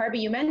talking, Harby,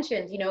 you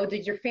mentioned, you know,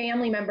 did your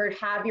family member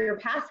have your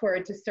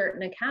password to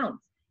certain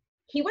accounts?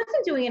 He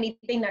wasn't doing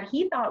anything that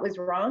he thought was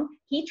wrong.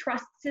 He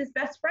trusts his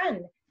best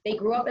friend. They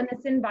grew up in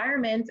this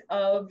environment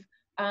of,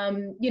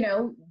 you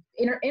know,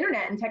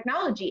 internet and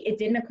technology. It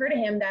didn't occur to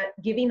him that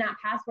giving that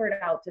password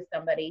out to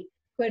somebody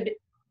could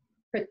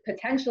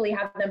potentially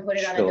have them put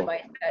it on a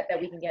device that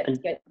we can get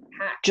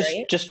hacked,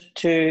 right? Just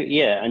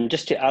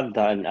to add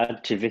that and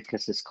add to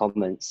Vikas's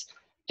comments,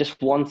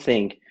 just one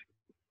thing,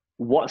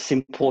 what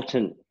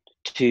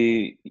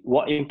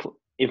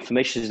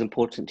information is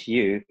important to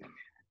you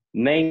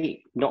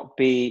may not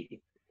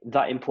be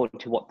that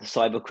important to what the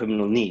cyber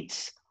criminal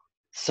needs.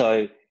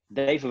 So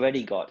they've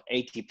already got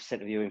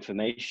 80% of your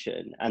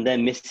information and they're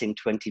missing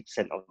 20%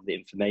 of the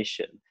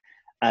information.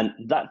 And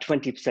that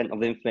 20% of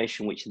the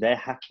information which they're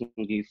hacking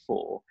you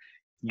for,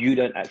 you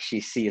don't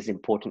actually see as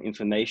important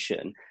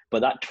information, but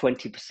that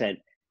 20%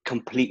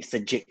 completes the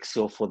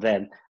jigsaw for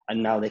them,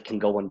 and now they can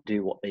go and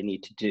do what they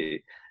need to do.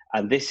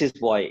 And this is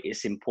why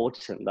it's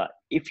important that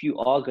if you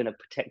are going to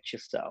protect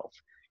yourself,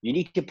 you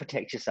need to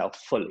protect yourself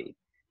fully.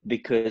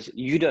 because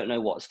you don't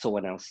know what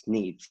someone else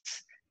needs.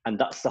 And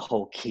that's the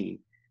whole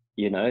key,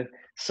 you know?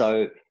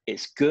 So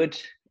it's good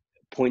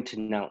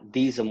pointing out,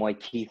 these are my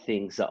key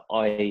things that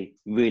I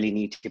really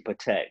need to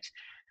protect.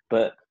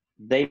 But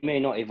they may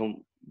not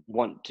even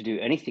want to do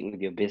anything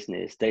with your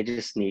business. They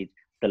just need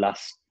the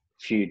last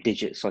few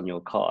digits on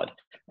your card,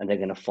 and they're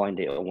going to find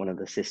it on one of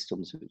the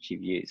systems which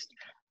you've used.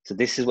 So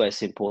this is where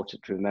it's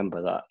important to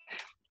remember that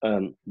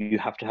you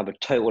have to have a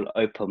total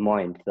open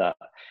mind, that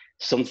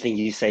some things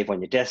you save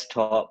on your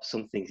desktop,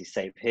 some things you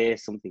save here,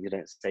 some things you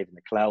don't save in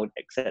the cloud,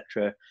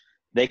 etc.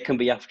 They can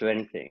be after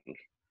anything.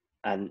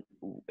 And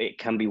it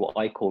can be what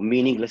I call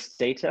meaningless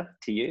data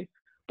to you,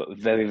 but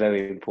very,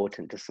 very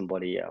important to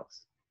somebody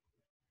else.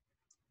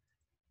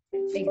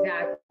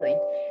 Exactly.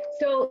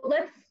 So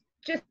let's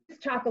just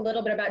talk a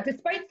little bit about,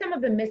 despite some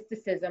of the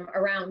mysticism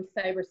around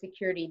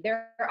cybersecurity,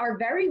 there are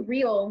very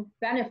real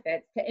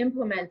benefits to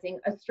implementing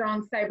a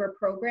strong cyber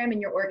program in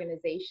your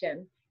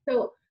organization.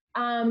 So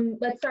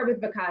let's start with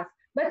Vikas.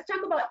 Let's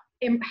talk about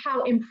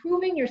how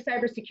improving your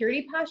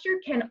cybersecurity posture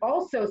can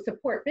also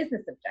support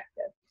business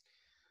objectives.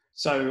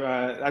 So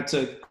that's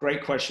a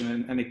great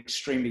question and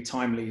extremely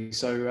timely.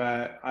 So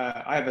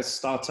I have a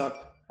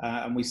startup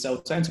and we sell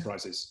to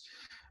enterprises.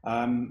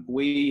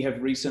 We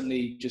have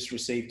recently just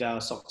received our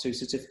SOC 2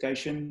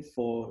 certification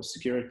for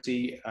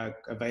security,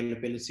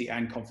 availability,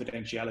 and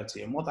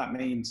confidentiality. And what that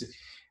means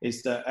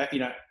is that, you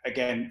know,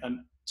 again,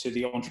 to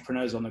the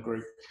entrepreneurs on the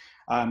group,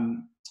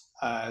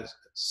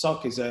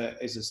 SOC is a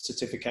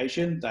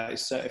certification that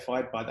is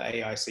certified by the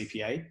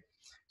AICPA.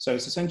 So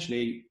it's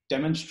essentially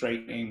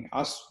demonstrating,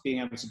 us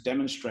being able to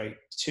demonstrate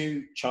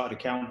to chartered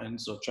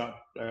accountants or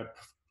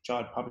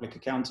chartered public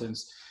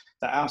accountants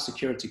that our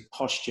security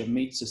posture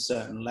meets a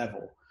certain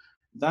level.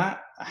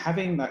 That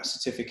having that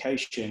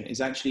certification is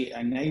actually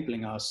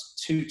enabling us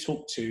to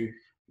talk to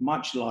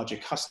much larger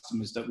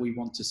customers that we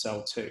want to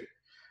sell to.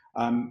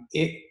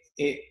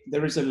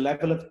 There is a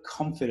level of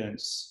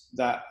confidence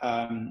that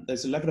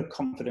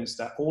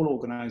all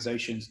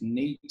organizations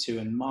need to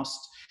and must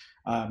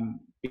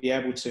be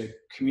able to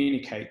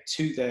communicate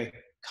to their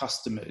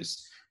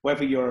customers,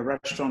 whether you're a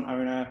restaurant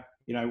owner,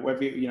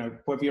 whether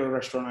you're a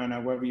restaurant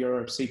owner, whether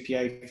you're a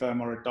CPA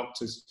firm or a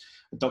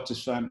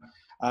doctor's firm.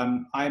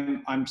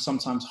 I'm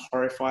sometimes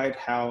horrified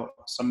how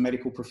some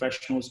medical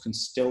professionals can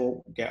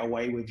still get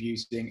away with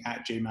using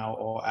 @Gmail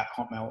or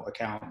 @Hotmail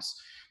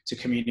accounts to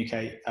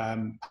communicate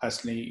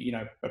personally,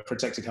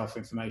 protected health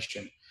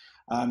information.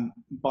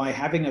 By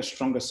having a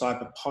stronger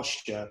cyber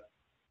posture,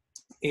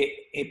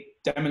 it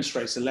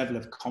demonstrates a level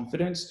of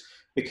confidence,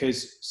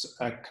 because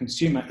a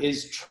consumer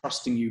is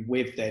trusting you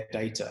with their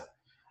data.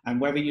 And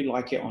whether you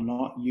like it or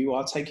not, you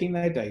are taking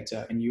their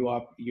data and you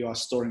are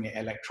storing it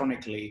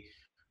electronically,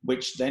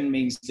 which then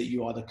means that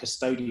you are the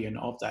custodian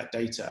of that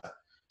data.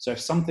 So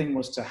if something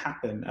was to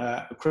happen,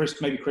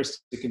 maybe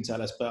Krista can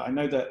tell us, but I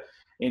know that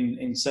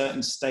in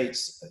certain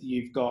states,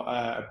 you've got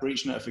a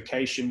breach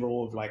notification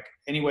rule of like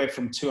anywhere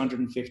from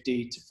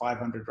 250 to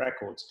 500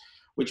 records,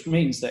 which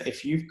means that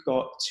if you've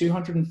got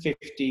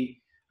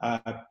 250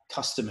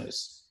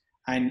 customers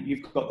and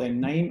you've got their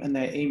name and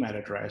their email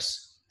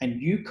address, and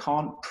you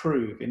can't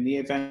prove in the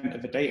event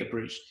of a data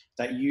breach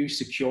that you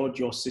secured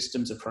your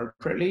systems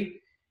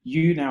appropriately,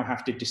 you now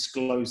have to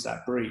disclose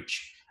that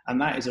breach.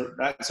 And that's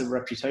a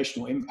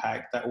reputational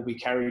impact that will be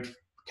carried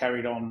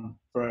on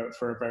for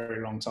a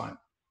very long time.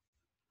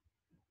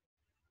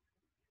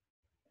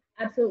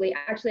 Absolutely.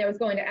 Actually, I was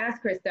going to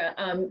ask Krista,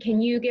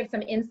 can you give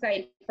some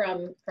insight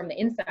from the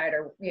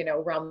insider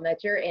realm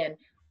that you're in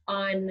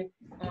on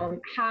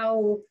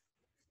how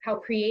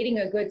creating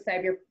a good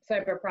cyber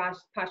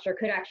posture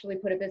could actually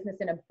put a business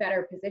in a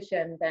better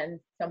position than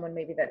someone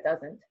maybe that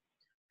doesn't?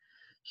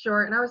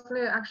 Sure, and I was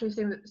going to actually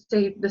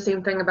say the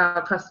same thing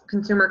about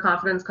consumer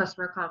confidence,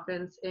 customer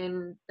confidence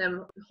in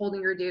them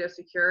holding your data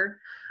secure.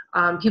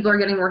 People are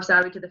getting more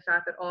savvy to the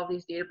fact that all of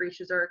these data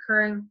breaches are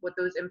occurring, what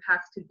those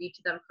impacts could be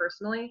to them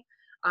personally.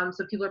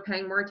 So people are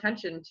paying more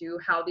attention to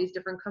how these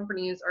different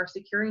companies are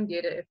securing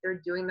data if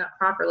they're doing that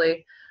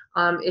properly.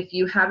 If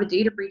you have a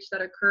data breach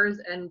that occurs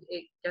and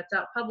it gets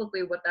out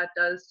publicly, what that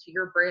does to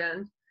your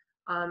brand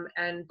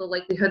and the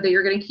likelihood that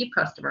you're going to keep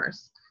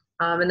customers.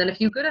 And then if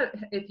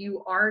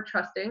you are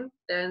trusting,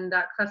 then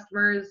that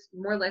customer is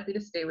more likely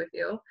to stay with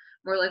you,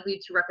 more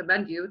likely to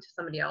recommend you to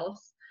somebody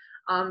else.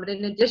 But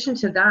in addition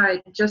to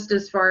that, just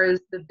as far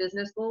as the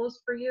business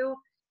goals for you,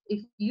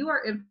 if you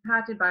are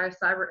impacted by a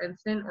cyber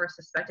incident or a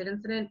suspected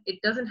incident,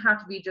 it doesn't have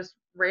to be just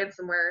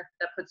ransomware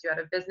that puts you out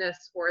of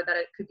business, or that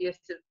it could be a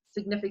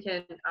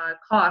significant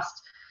cost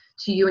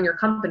to you and your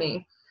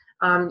company.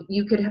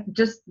 You could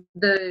just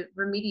the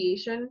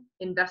remediation,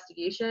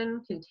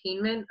 investigation,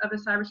 containment of a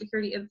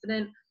cybersecurity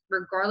incident,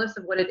 regardless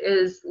of what it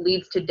is,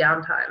 leads to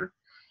downtime.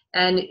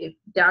 And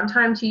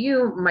downtime to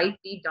you might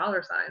be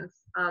dollar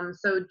signs.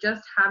 So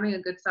just having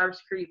a good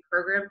cybersecurity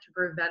program to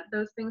prevent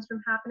those things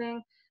from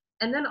happening.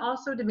 And then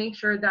also to make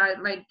sure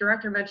that, my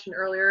director mentioned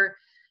earlier,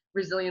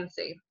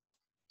 resiliency.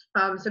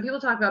 So people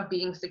talk about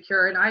being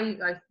secure, and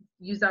I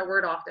use that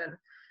word often.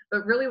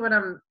 But really what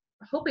I'm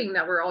hoping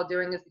that we're all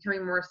doing is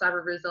becoming more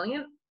cyber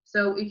resilient,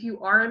 So if you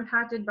are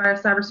impacted by a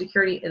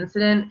cybersecurity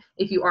incident,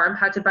 if you are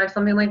impacted by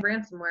something like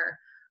ransomware,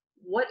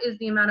 what is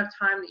the amount of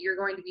time that you're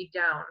going to be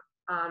down?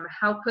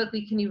 How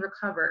quickly can you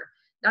recover?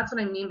 That's what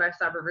I mean by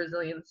cyber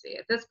resiliency.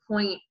 At this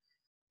point,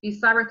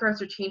 these cyber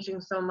threats are changing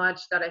so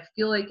much that I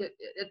feel like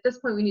at this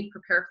point we need to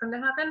prepare for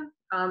them to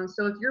happen.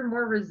 So if you're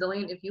more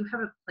resilient, if you have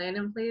a plan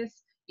in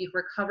place, you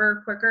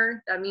recover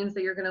quicker, that means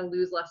that you're going to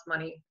lose less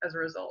money as a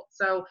result.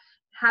 So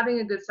having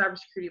a good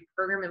cybersecurity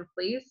program in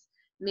place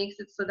makes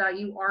it so that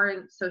you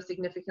aren't so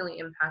significantly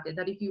impacted,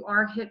 that if you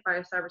are hit by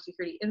a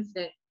cybersecurity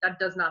incident, that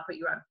does not put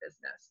you out of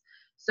business.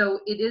 So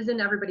it is in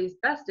everybody's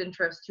best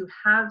interest to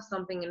have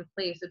something in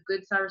place, a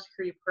good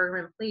cybersecurity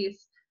program in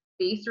place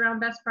based around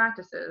best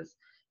practices,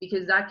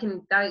 because that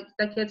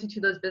gets you to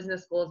those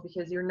business goals,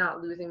 because you're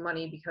not losing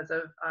money because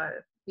of an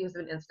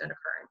incident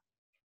occurring.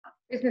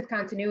 Business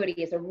continuity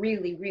is a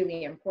really,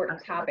 really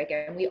important topic,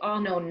 and we all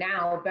know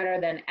now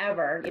better than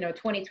ever,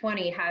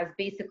 2020 has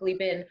basically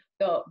been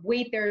the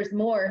wait, there's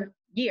more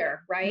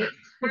year, right?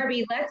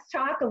 Harby, let's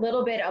talk a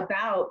little bit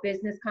about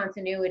business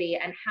continuity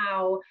and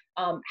how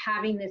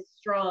having this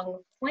strong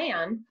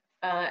plan,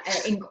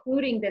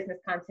 including business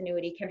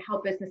continuity, can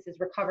help businesses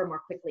recover more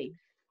quickly.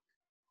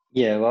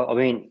 Yeah, well, I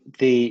mean,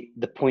 the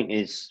point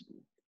is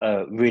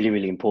really,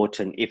 really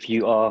important. If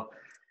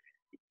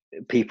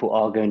people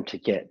are going to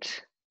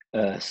get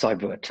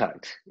cyber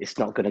attacked, it's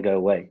not going to go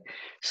away.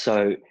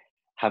 So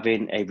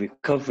having a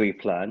recovery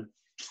plan,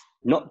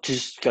 not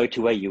just go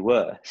to where you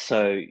were.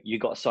 So you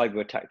got a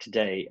cyber attack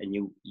today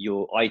and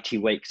your IT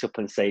wakes up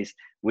and says,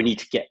 we need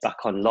to get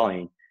back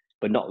online,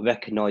 but not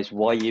recognize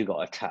why you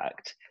got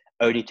attacked,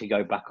 only to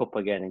go back up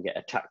again and get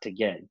attacked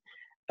again.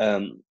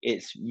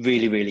 It's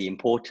really, really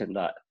important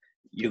that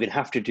you're going to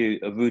have to do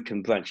a root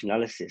and branch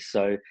analysis.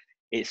 So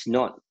it's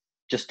not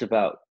just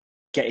about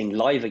getting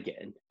live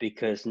again,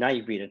 because now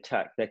you've been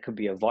attacked, there could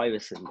be a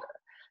virus in there.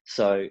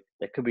 So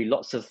there could be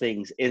lots of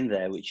things in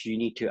there which you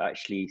need to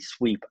actually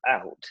sweep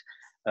out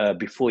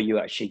before you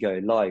actually go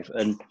live.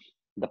 And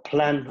the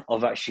plan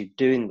of actually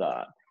doing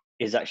that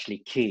is actually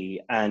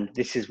key. And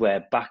this is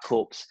where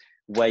backups,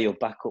 where your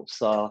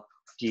backups are.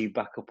 Do you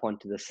back up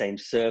onto the same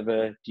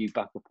server? Do you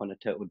back up on a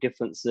total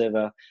different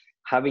server?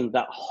 Having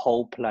that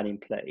whole plan in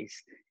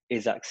place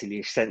is actually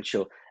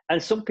essential.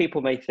 And some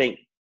people may think,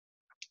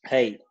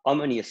 hey,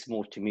 I'm only a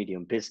small to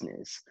medium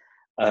business.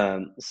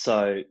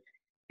 So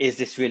is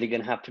this really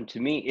going to happen to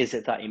me? Is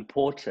it that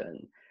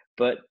important?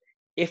 But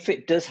if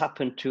it does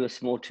happen to a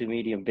small to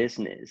medium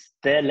business,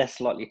 they're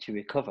less likely to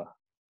recover,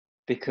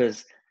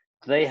 because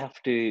they have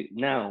to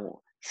now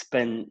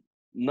spend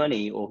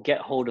money or get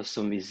hold of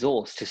some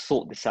resource to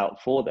sort this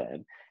out for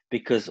them,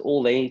 because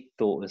all they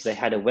thought was they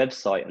had a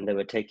website and they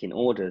were taking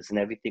orders and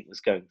everything was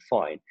going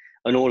fine.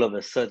 And all of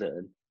a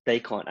sudden,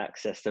 they can't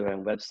access their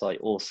own website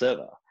or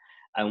server.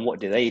 And what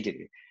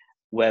do?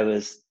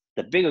 Whereas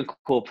the bigger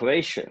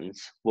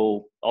corporations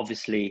will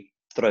obviously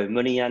throw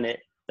money at it,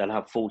 they'll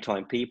have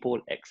full-time people,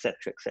 etc.,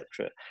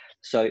 etc.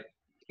 So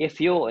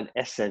if you're an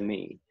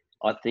SME,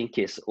 I think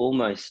it's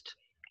almost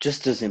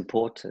just as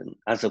important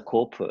as a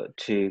corporate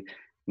to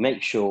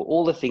make sure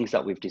all the things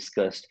that we've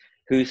discussed,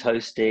 who's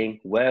hosting,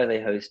 where are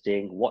they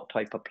hosting, what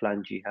type of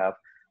plan do you have,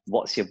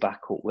 what's your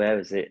backup, where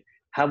is it,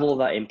 have all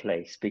that in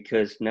place,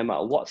 because no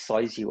matter what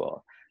size you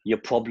are, your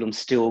problem's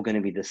still going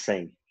to be the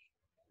same.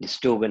 You're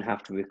still going to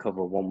have to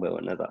recover one way or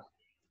another.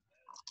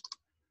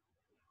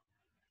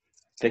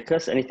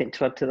 Vikas, anything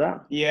to add to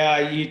that?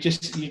 Yeah, you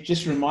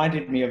just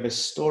reminded me of a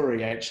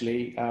story,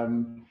 actually.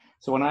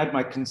 So when I had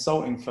my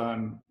consulting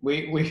firm,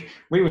 we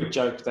would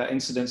joke that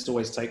incidents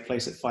always take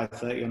place at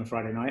 5:30 on a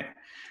Friday night.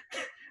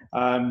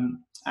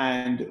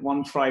 And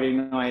one Friday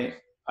night,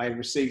 I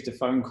received a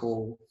phone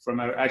call from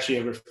actually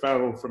a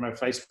referral from a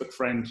Facebook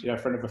friend, a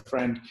friend of a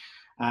friend.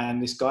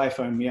 And this guy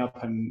phoned me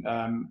up, and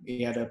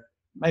he had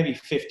maybe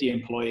 50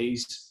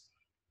 employees,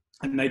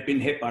 and they'd been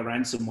hit by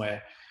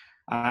ransomware.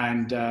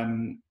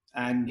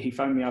 And he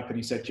phoned me up and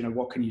he said,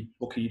 what can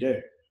you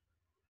do?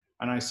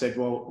 And I said,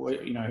 well,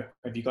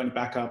 have you got any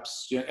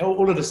backups?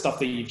 All of the stuff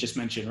that you've just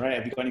mentioned, right?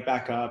 Have you got any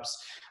backups?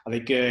 Are they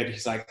good?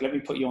 He's like, let me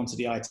put you onto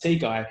the IT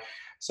guy.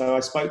 So I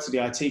spoke to the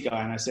IT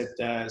guy and I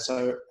said,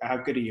 so how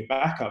good are your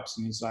backups?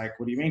 And he's like,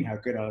 what do you mean how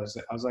good? I was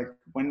like,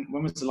 when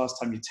was the last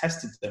time you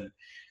tested them?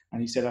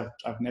 And he said,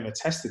 I've never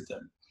tested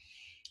them.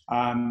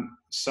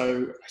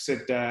 So I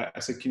said,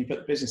 can you put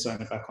the business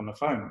owner back on the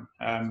phone?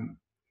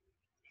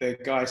 The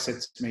guy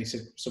said to me, he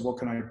said, so what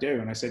can I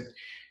do? And I said,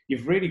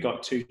 you've really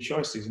got two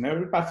choices. And there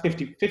were about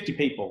 50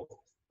 people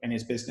in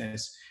his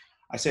business.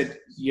 I said,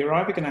 you're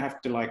either going to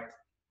have to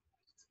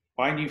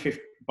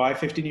buy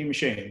 50 new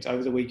machines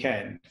over the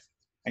weekend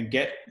and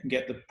get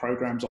the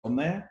programs on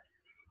there,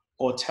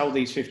 or tell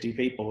these 50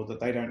 people that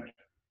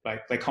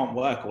they can't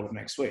work all of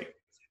next week,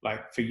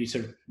 for you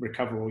to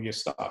recover all your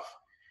stuff.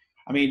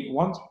 I mean,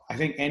 I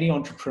think any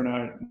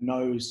entrepreneur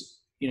knows,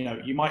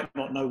 you might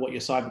not know what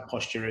your cyber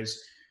posture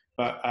is,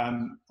 but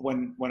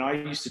when I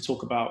used to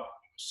talk about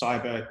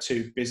cyber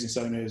to business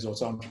owners or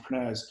to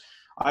entrepreneurs,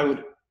 I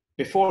would,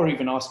 before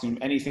even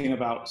asking anything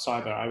about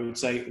cyber, I would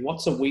say,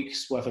 what's a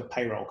week's worth of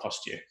payroll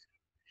cost you?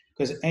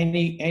 because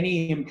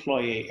any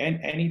employee and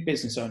any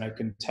business owner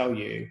can tell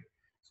you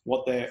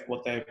what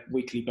their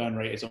weekly burn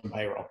rate is on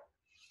payroll.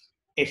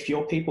 If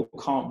your people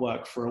can't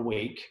work for a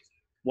week,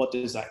 what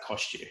does that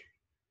cost you?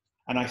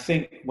 And I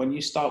think when you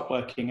start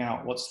working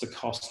out what's the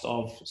cost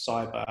of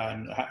cyber,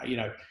 and you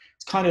know,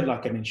 it's kind of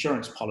like an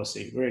insurance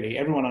policy, really.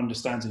 Everyone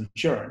understands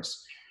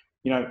insurance.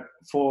 You know,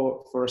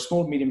 for a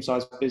small,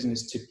 medium-sized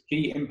business to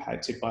be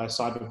impacted by a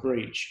cyber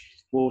breach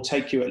will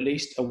take you at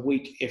least a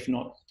week, if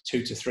not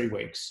 2 to 3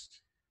 weeks.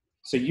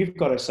 So you've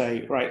got to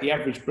say, right, the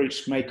average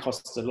breach may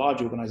cost a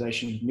large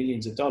organization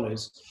millions of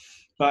dollars,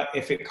 but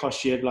if it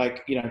costs you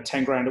like, you know,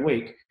 10 grand a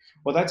week,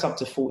 well, that's up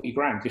to 40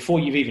 grand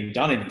before you've even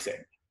done anything.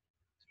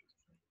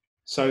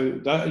 So,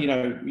 that, you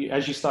know,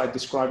 as you started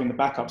describing the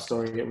backup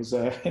story, it was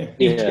that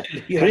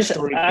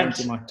story came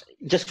to mind.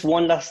 Just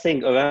one last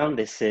thing around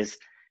this is,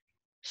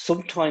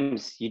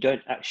 sometimes you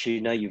don't actually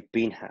know you've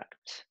been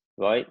hacked,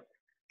 right?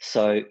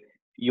 So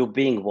you're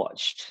being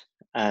watched,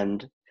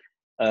 and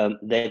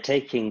they're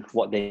taking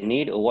what they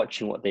need or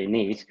watching what they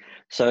need.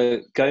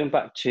 So going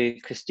back to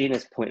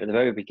Christina's point at the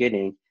very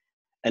beginning,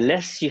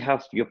 unless you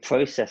have your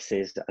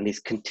processes and these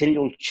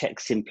continual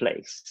checks in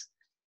place,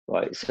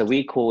 right? So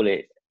we call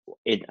it,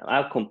 in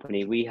our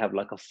company, we have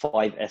like a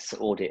 5S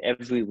audit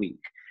every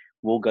week.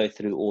 We'll go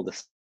through all the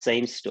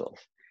same stuff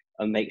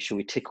and make sure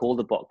we tick all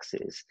the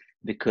boxes,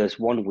 because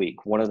one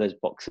week, one of those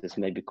boxes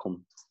may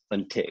become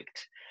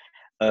unticked.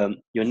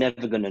 You're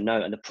never going to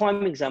know. And the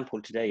prime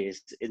example today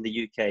is in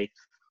the UK,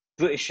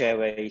 British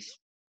Airways,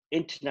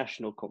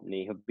 international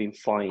company, have been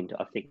fined,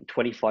 I think,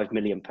 £25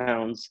 million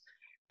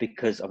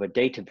because of a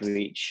data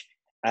breach,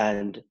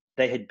 and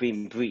they had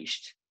been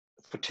breached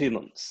for 2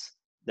 months.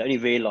 They only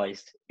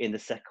realized in the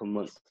second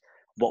month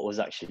what was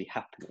actually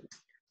happening.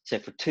 So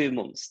for 2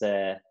 months,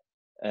 their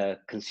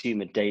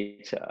consumer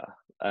data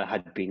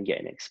had been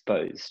getting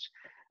exposed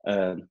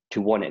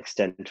to one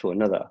extent or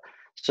another.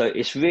 So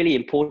it's really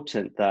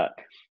important that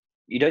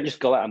you don't just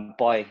go out and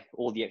buy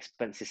all the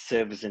expensive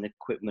servers and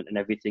equipment and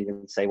everything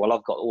and say, well,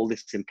 I've got all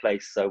this in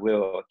place, so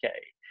we're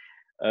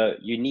okay.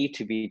 You need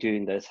to be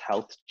doing those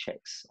health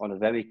checks on a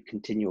very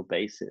continual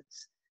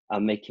basis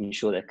and making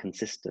sure they're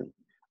consistent.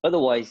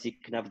 Otherwise, you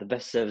can have the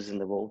best servers in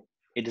the world.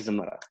 It doesn't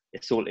matter.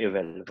 It's all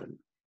irrelevant.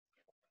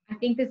 I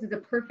think this is a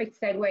perfect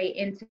segue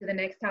into the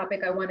next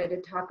topic I wanted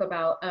to talk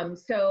about.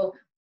 So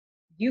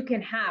you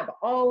can have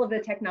all of the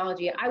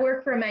technology. I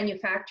work for a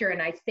manufacturer,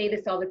 and I say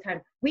this all the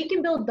time. We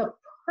can build the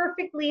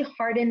perfectly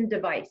hardened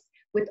device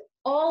with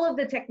all of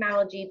the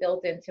technology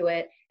built into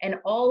it and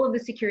all of the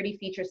security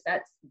feature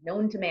sets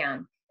known to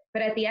man.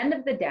 But at the end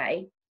of the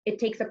day, it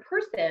takes a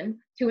person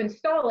to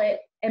install it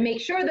and make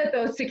sure that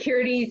those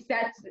security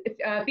sets,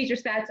 feature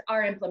sets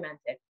are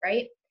implemented,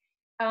 right?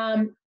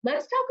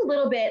 Let's talk a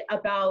little bit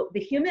about the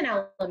human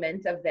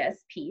element of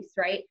this piece,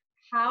 right?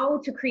 How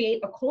to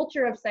create a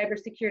culture of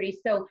cybersecurity.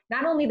 So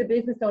not only the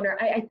business owner,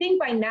 I think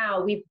by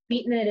now we've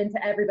beaten it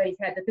into everybody's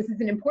head that this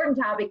is an important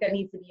topic that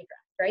needs to be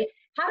addressed, right?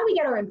 How do we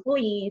get our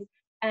employees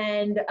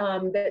and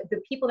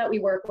the people that we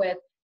work with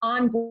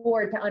on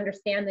board to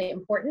understand the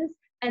importance?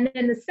 And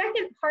then the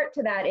second part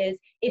to that is,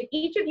 if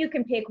each of you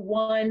can pick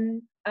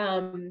one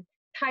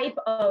type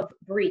of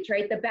breach,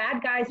 right? The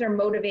bad guys are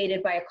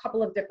motivated by a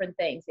couple of different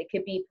things. It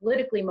could be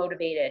politically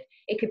motivated,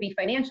 it could be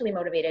financially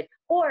motivated,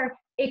 or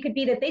it could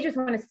be that they just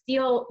want to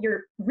steal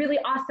your really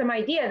awesome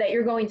idea that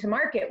you're going to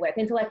market with,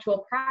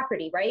 intellectual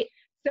property, right?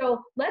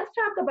 So let's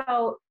talk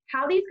about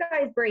how these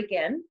guys break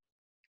in,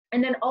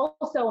 and then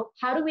also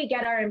how do we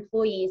get our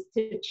employees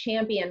to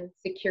champion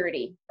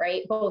security,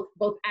 right? Both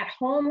at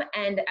home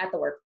and at the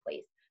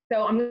workplace.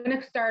 So I'm going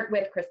to start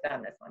with Krista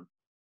on this one.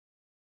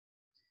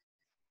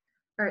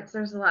 All right, so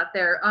there's a lot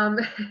there.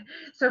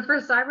 So for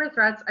cyber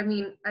threats, I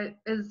mean,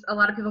 as a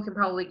lot of people can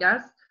probably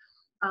guess,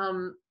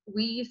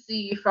 we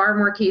see far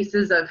more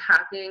cases of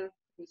hacking,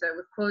 you said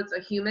with quotes,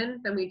 a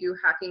human, than we do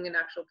hacking an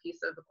actual piece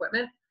of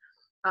equipment.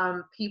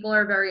 People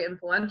are very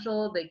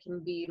influential. They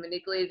can be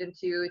manipulated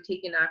into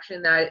taking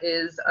action that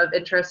is of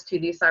interest to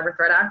the cyber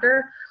threat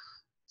actor.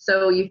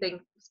 So you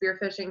think spear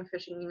phishing,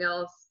 phishing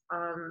emails,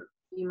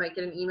 you might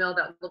get an email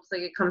that looks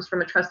like it comes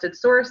from a trusted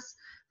source.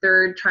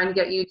 They're trying to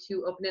get you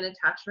to open an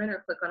attachment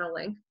or click on a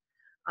link.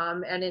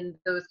 And in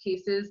those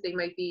cases, they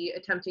might be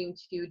attempting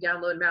to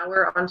download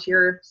malware onto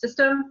your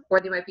system,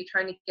 or they might be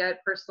trying to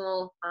get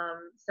personal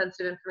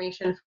sensitive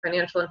information,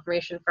 financial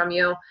information from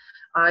you,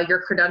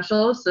 your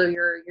credentials, so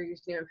your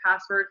username and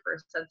password for a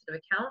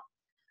sensitive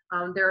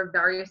account. There are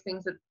various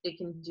things that they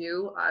can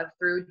do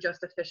through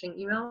just a phishing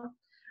email.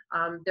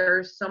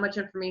 There's so much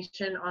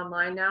information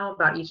online now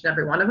about each and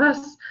every one of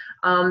us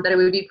that it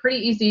would be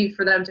pretty easy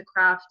for them to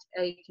craft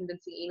a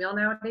convincing email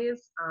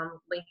nowadays.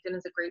 LinkedIn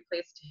is a great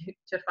place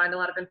to find a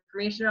lot of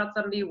information about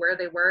somebody, where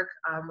they work,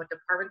 what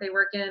department they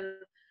work in.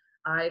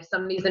 If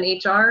somebody's in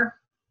HR,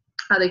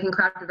 they can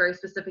craft a very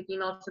specific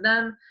email to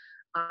them.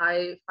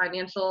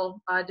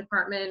 Financial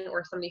department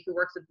or somebody who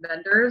works with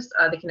vendors,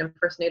 they can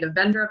impersonate a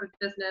vendor of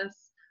a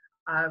business.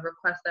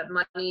 Request that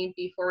money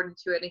be forwarded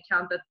to an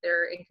account that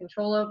they're in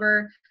control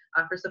over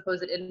for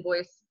supposed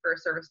invoice for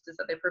services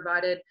that they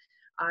provided.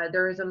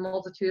 There is a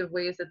multitude of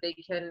ways that they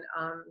can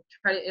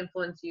try to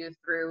influence you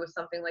through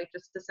something like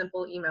just a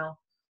simple email.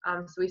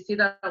 So we see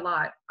that a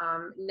lot.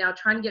 Now,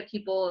 trying to get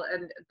people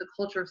and the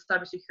culture of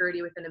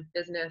cybersecurity within a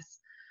business,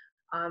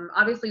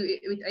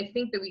 obviously, I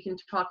think that we can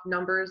talk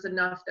numbers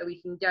enough that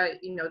we can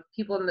get,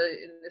 people in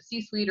the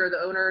C-suite or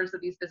the owners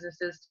of these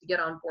businesses to get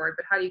on board.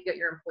 But how do you get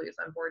your employees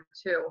on board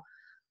too?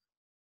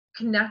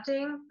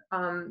 Connecting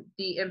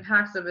the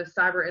impacts of a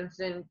cyber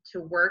incident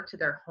to work to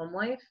their home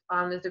life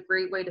is a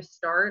great way to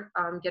start.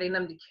 Getting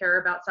them to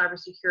care about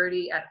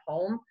cybersecurity at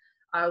home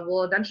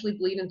will eventually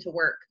bleed into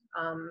work.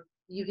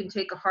 You can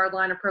take a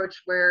hardline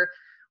approach where,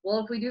 well,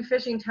 if we do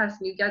phishing tests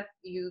and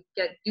you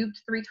get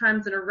duped 3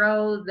 times in a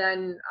row,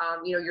 then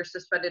you're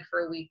suspended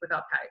for a week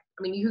without pay.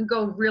 I mean, you can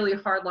go really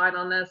hardline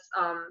on this.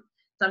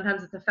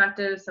 Sometimes it's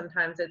effective,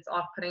 sometimes it's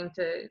off-putting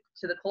to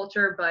the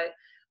culture, but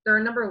there are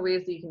a number of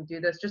ways that you can do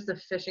this. Just the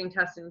phishing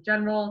test in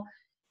general.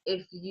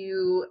 If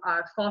you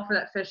fall for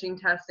that phishing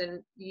test,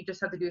 and you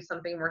just have to do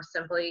something more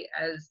simply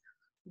as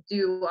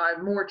do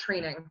more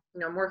training,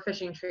 more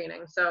phishing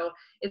training. So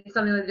it's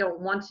something that they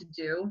don't want to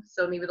do.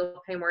 So maybe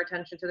they'll pay more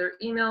attention to their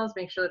emails,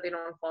 make sure that they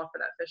don't fall for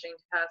that phishing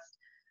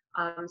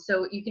test.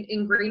 So you can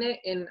ingrain it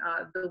in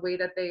the way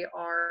that they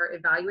are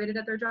evaluated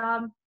at their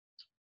job.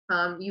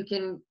 You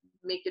can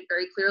make it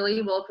very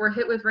clearly, well, if we're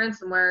hit with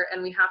ransomware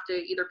and we have to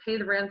either pay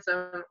the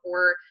ransom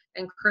or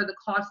incur the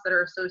costs that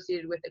are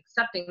associated with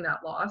accepting that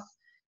loss,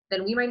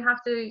 then we might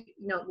have to,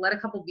 let a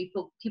couple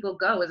people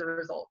go as a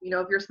result.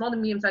 If you're a small to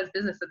medium-sized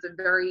business, that's a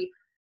very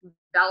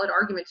valid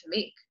argument to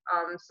make.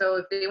 So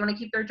if they want to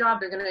keep their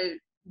job, they're going to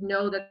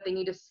know that they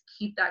need to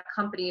keep that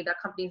company's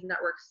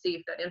network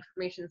safe, that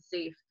information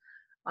safe.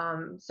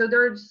 So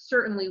there are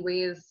certainly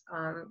ways,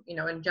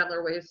 and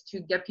gentler ways to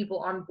get people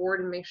on board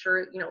and make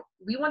sure,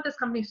 we want this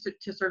company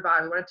to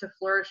survive. We want it to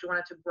flourish. We want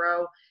it to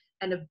grow.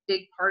 And a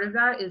big part of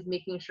that is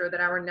making sure that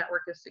our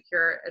network is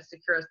secure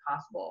as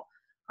possible.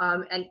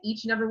 And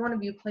each and every one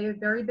of you play a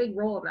very big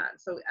role in that.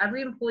 So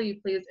every employee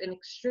plays an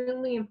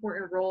extremely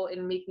important role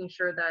in making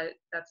sure that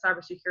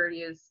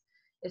cybersecurity is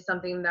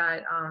something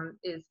that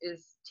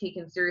is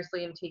taken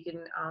seriously and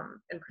taken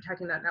and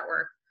protecting that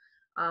network.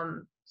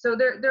 So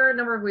there are a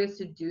number of ways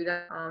to do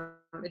that.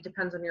 It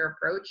depends on your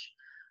approach.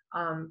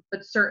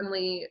 But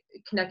certainly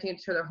connecting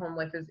it to their home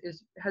life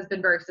has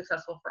been very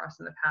successful for us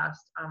in the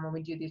past when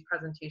we do these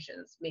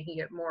presentations, making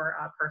it more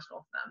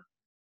personal to them.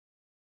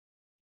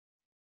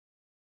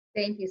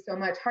 Thank you so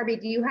much. Harby,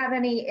 do you have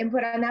any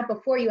input on that?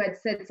 Before, you had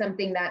said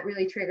something that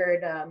really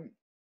triggered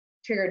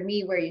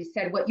me, where you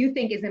said what you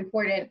think is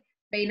important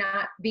may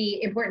not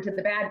be important to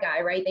the bad guy,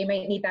 right? They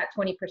might need that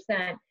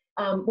 20%.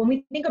 When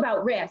we think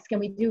about risk and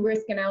we do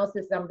risk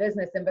analysis on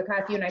business, and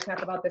Vikas, you and I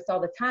talk about this all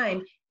the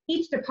time,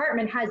 each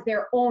department has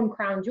their own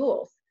crown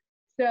jewels.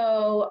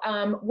 So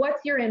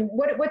what's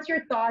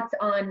your thoughts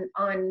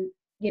on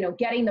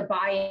getting the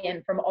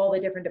buy-in from all the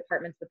different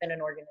departments within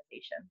an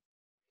organization?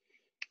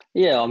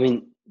 Yeah, I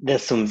mean,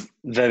 there's some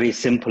very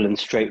simple and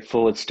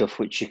straightforward stuff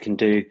which you can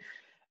do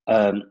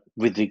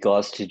with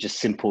regards to just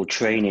simple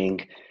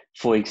training.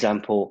 For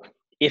example,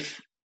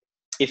 if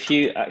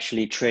you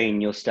actually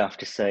train your staff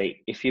to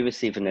say, if you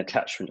receive an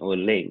attachment or a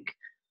link,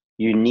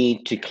 you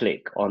need to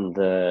click on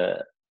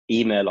the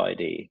email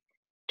ID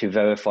to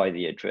verify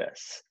the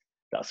address.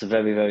 That's a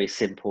very, very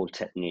simple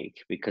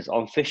technique, because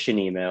on phishing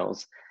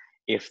emails,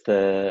 if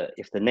the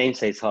name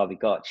says Harby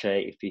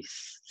Garchay, if you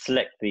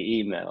select the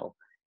email,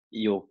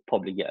 you'll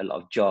probably get a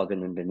lot of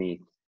jargon underneath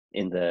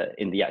in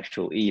the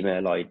actual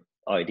email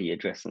ID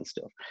address and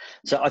stuff.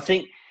 So I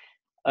think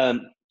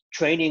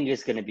training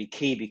is going to be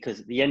key, because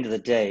at the end of the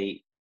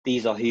day,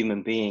 these are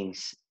human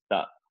beings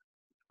that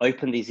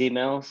open these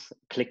emails,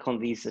 click on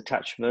these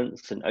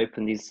attachments and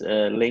open these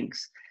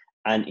links,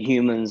 and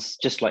humans,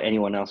 just like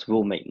anyone else,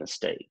 will make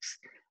mistakes.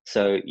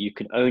 So you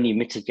can only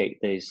mitigate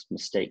those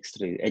mistakes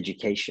through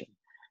education.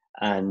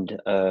 And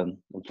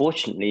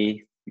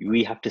unfortunately,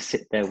 we have to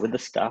sit there with the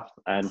staff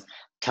and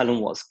tell them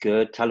what's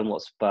good, tell them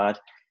what's bad,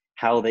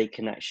 how they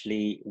can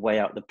actually weigh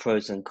out the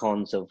pros and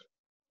cons of,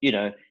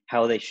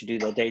 how they should do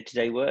their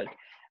day-to-day work,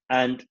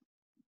 and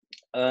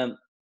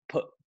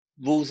put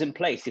rules in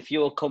place. If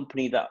you're a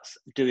company that's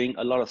doing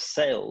a lot of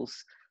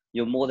sales,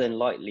 you're more than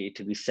likely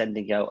to be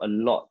sending out a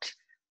lot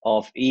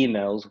of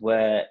emails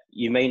where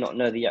you may not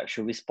know the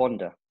actual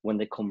responder when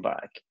they come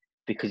back,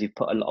 because you've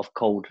put a lot of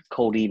cold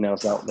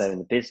emails out there in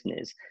the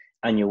business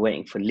and you're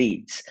waiting for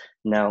leads.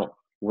 Now,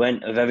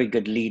 when a very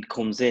good lead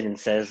comes in and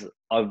says,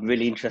 I'm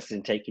really interested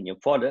in taking your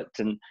product,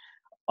 and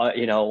I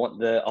want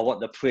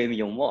the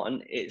premium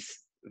one,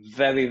 it's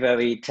very,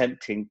 very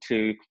tempting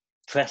to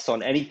press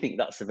on anything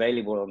that's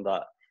available on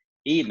that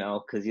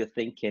email, because you're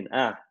thinking,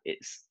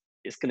 it's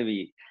going to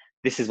be,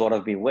 this is what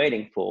I've been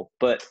waiting for.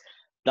 But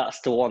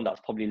that's the one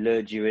that's probably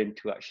lured you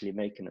into actually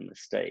making a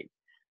mistake.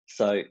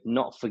 So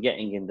not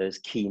forgetting in those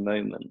key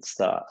moments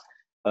that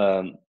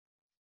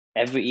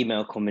every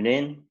email coming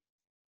in,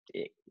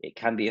 it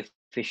can be a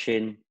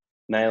phishing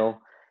mail,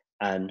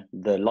 and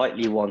the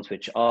likely ones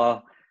which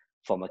are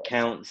from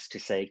accounts to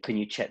say, can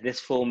you check this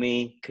for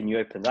me? Can you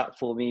open that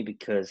for me?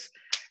 Because,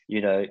 you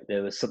know,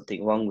 there was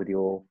something wrong with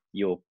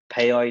your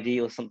pay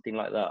ID or something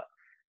like that,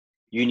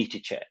 you need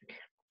to check,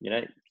 you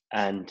know.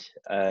 And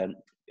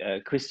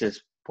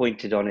Krista's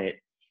pointed on it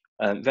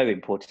very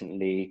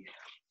importantly.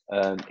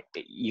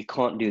 You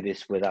can't do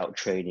this without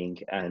training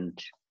and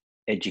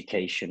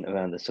education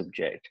around the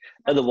subject.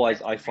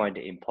 Otherwise, I find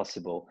it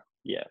impossible.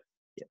 Yeah.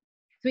 Yeah.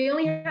 So we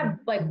only have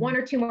like 1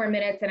 or 2 more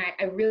minutes, and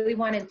I really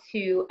wanted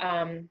to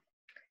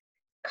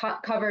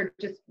cover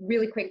just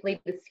really quickly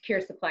the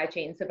secure supply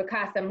chain. So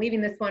Vikas, I'm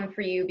leaving this one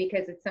for you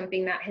because it's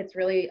something that hits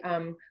really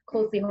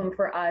closely home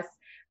for us.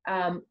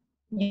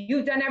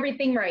 You've done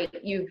everything right.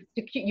 You've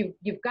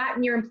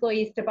gotten your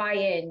employees to buy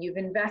in. You've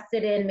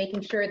invested in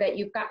making sure that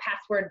you've got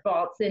password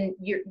vaults and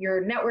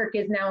your network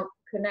is now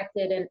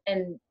connected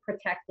and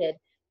protected.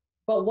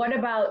 But what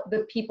about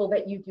the people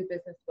that you do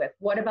business with?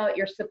 What about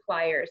your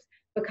suppliers?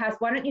 Because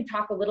why don't you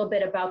talk a little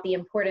bit about the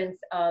importance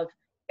of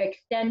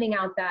extending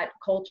out that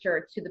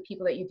culture to the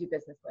people that you do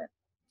business with?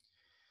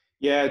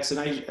 Yeah, it's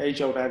an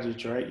age-old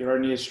adage, right? You're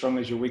only as strong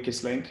as your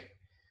weakest link.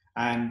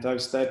 And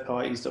those third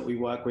parties that we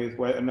work with,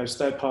 and those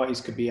third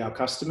parties could be our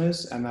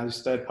customers, and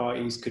those third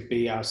parties could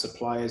be our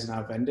suppliers and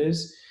our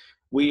vendors.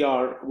 We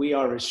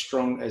are as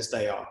strong as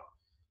they are.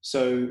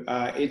 So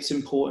it's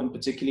important,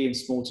 particularly in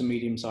small to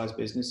medium-sized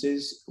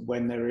businesses,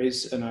 when there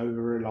is an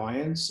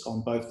over-reliance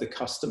on both the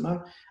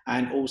customer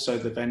and also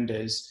the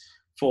vendors,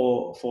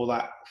 for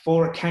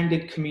a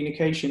candid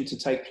communication to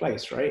take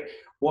place, right?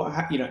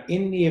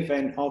 In the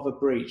event of a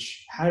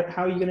breach, how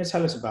are you going to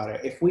tell us about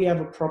it? If we have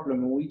a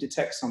problem and we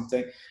detect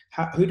something,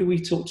 who do we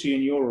talk to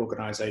in your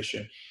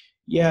organization?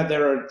 Yeah,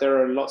 there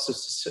are lots of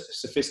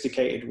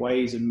sophisticated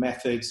ways and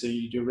methods, so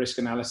you do risk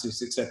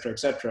analysis, et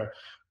cetera.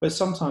 But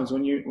sometimes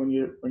when you're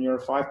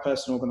a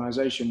 5-person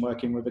organization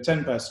working with a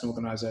 10-person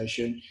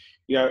organization,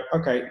 you go,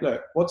 okay,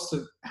 look,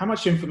 how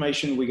much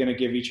information are we going to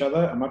give each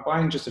other? Am I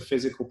buying just a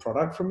physical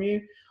product from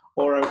you,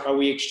 or are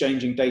we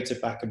exchanging data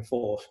back and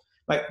forth?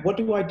 Like, what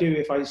do I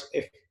do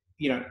if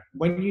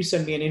when you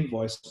send me an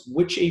invoice,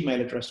 which email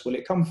address will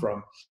it come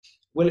from?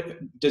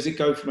 Does it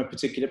go from a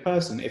particular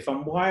person? If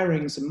I'm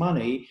wiring some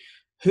money,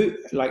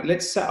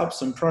 let's set up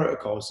some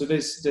protocols. So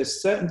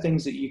there's certain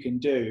things that you can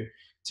do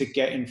to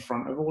get in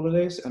front of all of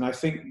this. And I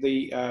think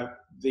the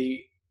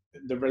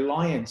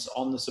reliance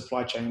on the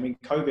supply chain, I mean,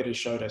 COVID has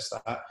showed us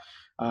that.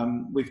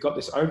 We've got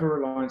this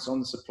over-reliance on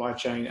the supply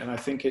chain, and I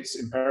think it's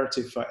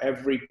imperative for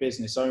every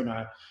business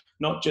owner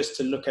not just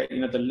to look at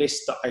the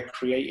list that I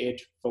created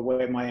for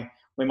where my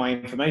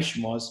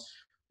information was,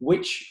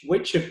 which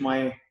of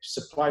my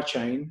supply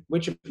chain,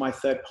 which of my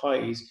third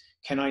parties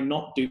can I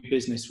not do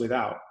business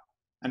without,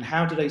 and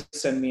how do they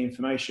send me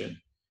information?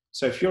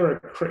 So if you're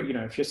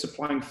if you're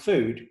supplying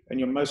food and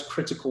your most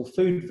critical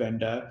food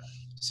vendor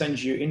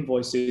sends you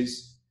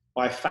invoices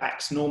by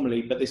fax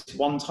normally, but this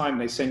one time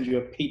they send you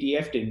a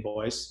PDF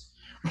invoice,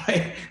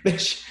 right?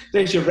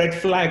 There's your red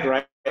flag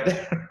right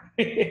there.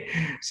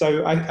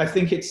 So I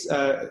think it's,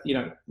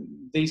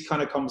 these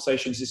kind of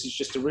conversations, this is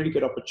just a really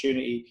good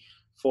opportunity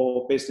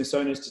for business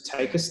owners to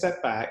take a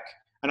step back.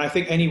 And I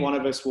think any one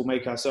of us will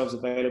make ourselves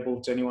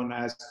available to anyone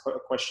that has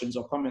questions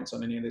or comments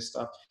on any of this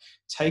stuff.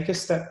 Take a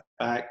step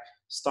back,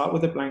 start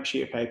with a blank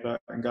sheet of paper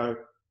and go,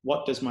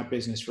 what does my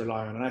business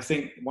rely on? And I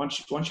think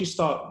once you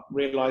start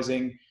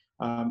realizing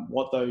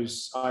what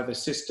those either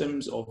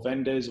systems or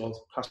vendors or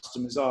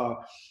customers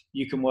are,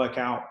 you can work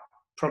out,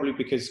 probably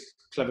because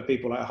clever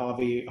people like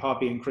Harby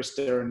and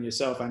Krista and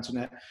yourself,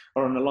 Antoinette,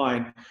 are on the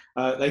line,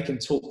 they can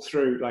talk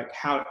through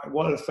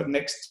what are the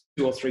next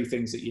 2 or 3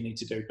 things that you need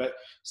to do. But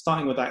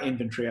starting with that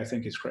inventory, I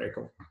think, is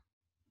critical.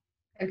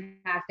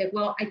 Fantastic.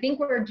 Well, I think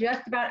we're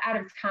just about out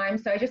of time.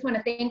 So I just want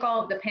to thank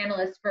all of the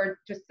panelists for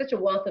just such a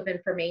wealth of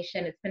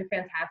information. It's been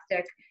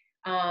fantastic.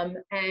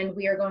 And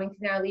we are going to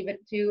now leave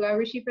it to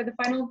Rishi for the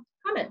final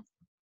comments.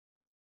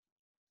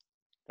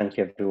 Thank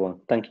you, everyone.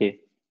 Thank you.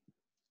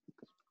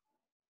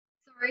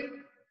 Sorry.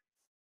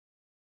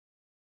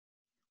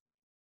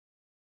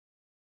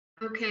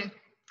 Okay.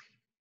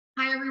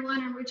 Hi, everyone.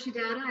 I'm Ruchi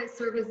Datta. I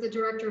serve as the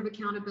Director of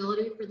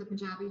Accountability for the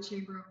Punjabi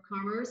Chamber of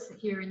Commerce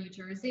here in New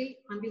Jersey.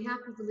 On behalf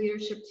of the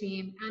leadership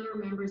team and our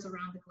members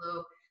around the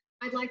globe,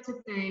 I'd like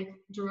to thank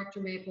Director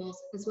Maples,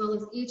 as well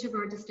as each of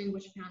our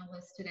distinguished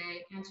panelists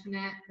today,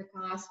 Antoinette,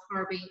 Vikas,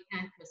 Harby,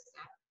 and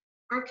Krista.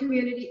 Our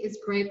community is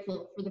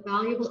grateful for the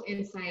valuable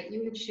insight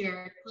you have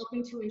shared,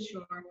 helping to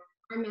ensure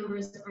our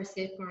members are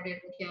safeguarded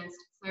against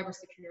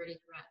cybersecurity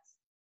threats.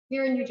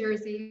 Here in New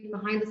Jersey,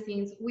 behind the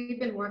scenes, we've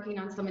been working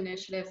on some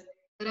initiatives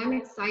that I'm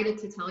excited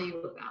to tell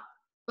you about.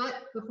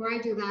 But before I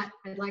do that,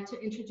 I'd like to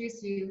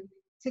introduce you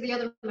to the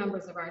other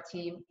members of our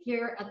team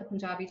here at the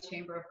Punjabi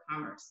Chamber of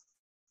Commerce.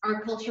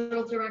 Our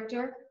Cultural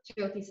Director,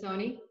 Jyoti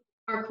Soni,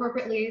 our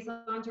Corporate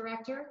Liaison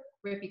Director,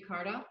 Rippy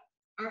Karda,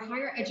 our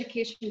Higher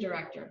Education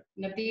Director,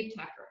 Naveed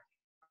Thakur,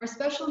 our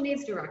Special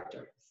Needs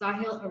Director,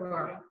 Sahil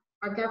Arora,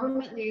 our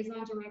Government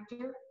Liaison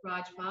Director,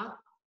 Raj Bhatt,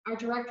 our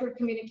Director of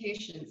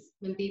Communications,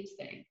 Mandeep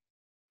Singh,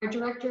 our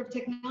Director of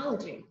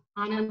Technology,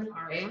 Anand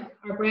Arya,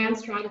 our Brand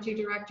Strategy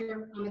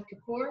Director, Amit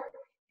Kapoor,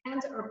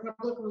 and our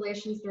Public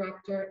Relations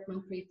Director,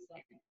 Manpreet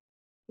Singh.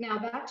 Now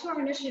back to our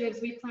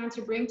initiatives we plan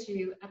to bring to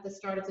you at the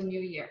start of the new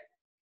year.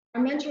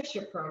 Our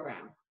mentorship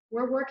program.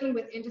 We're working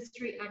with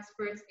industry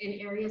experts in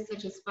areas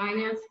such as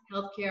finance,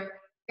 healthcare,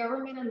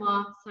 government and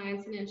law,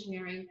 science and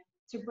engineering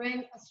to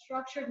bring a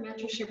structured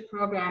mentorship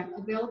program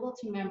available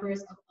to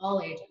members of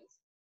all ages.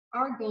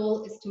 Our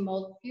goal is to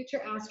mold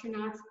future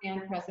astronauts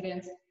and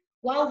presidents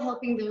while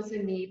helping those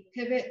in need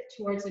pivot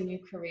towards a new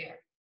career.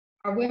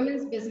 Our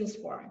Women's Business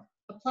Forum,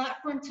 a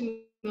platform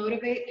to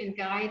motivate and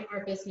guide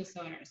our business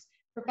owners,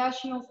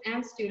 professionals,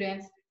 and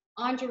students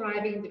on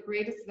deriving the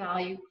greatest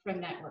value from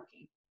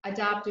networking.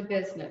 Adopt a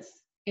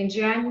Business. In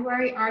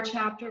January, our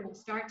chapter will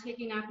start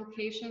taking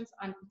applications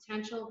on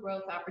potential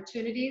growth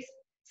opportunities.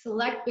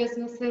 Select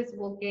businesses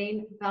will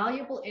gain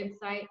valuable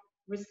insight,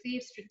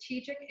 receive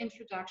strategic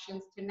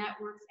introductions to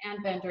networks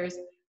and vendors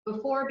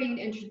before being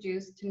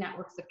introduced to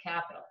networks of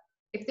capital.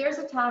 If there's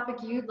a topic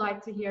you'd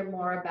like to hear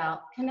more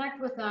about,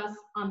 connect with us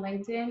on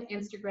LinkedIn,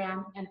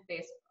 Instagram, and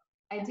Facebook.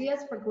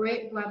 Ideas for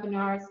great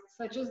webinars,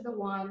 such as the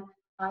one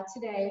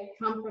today,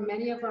 come from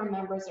many of our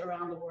members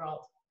around the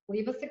world.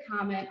 Leave us a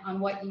comment on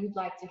what you'd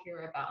like to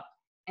hear about.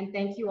 And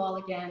thank you all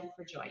again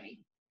for joining.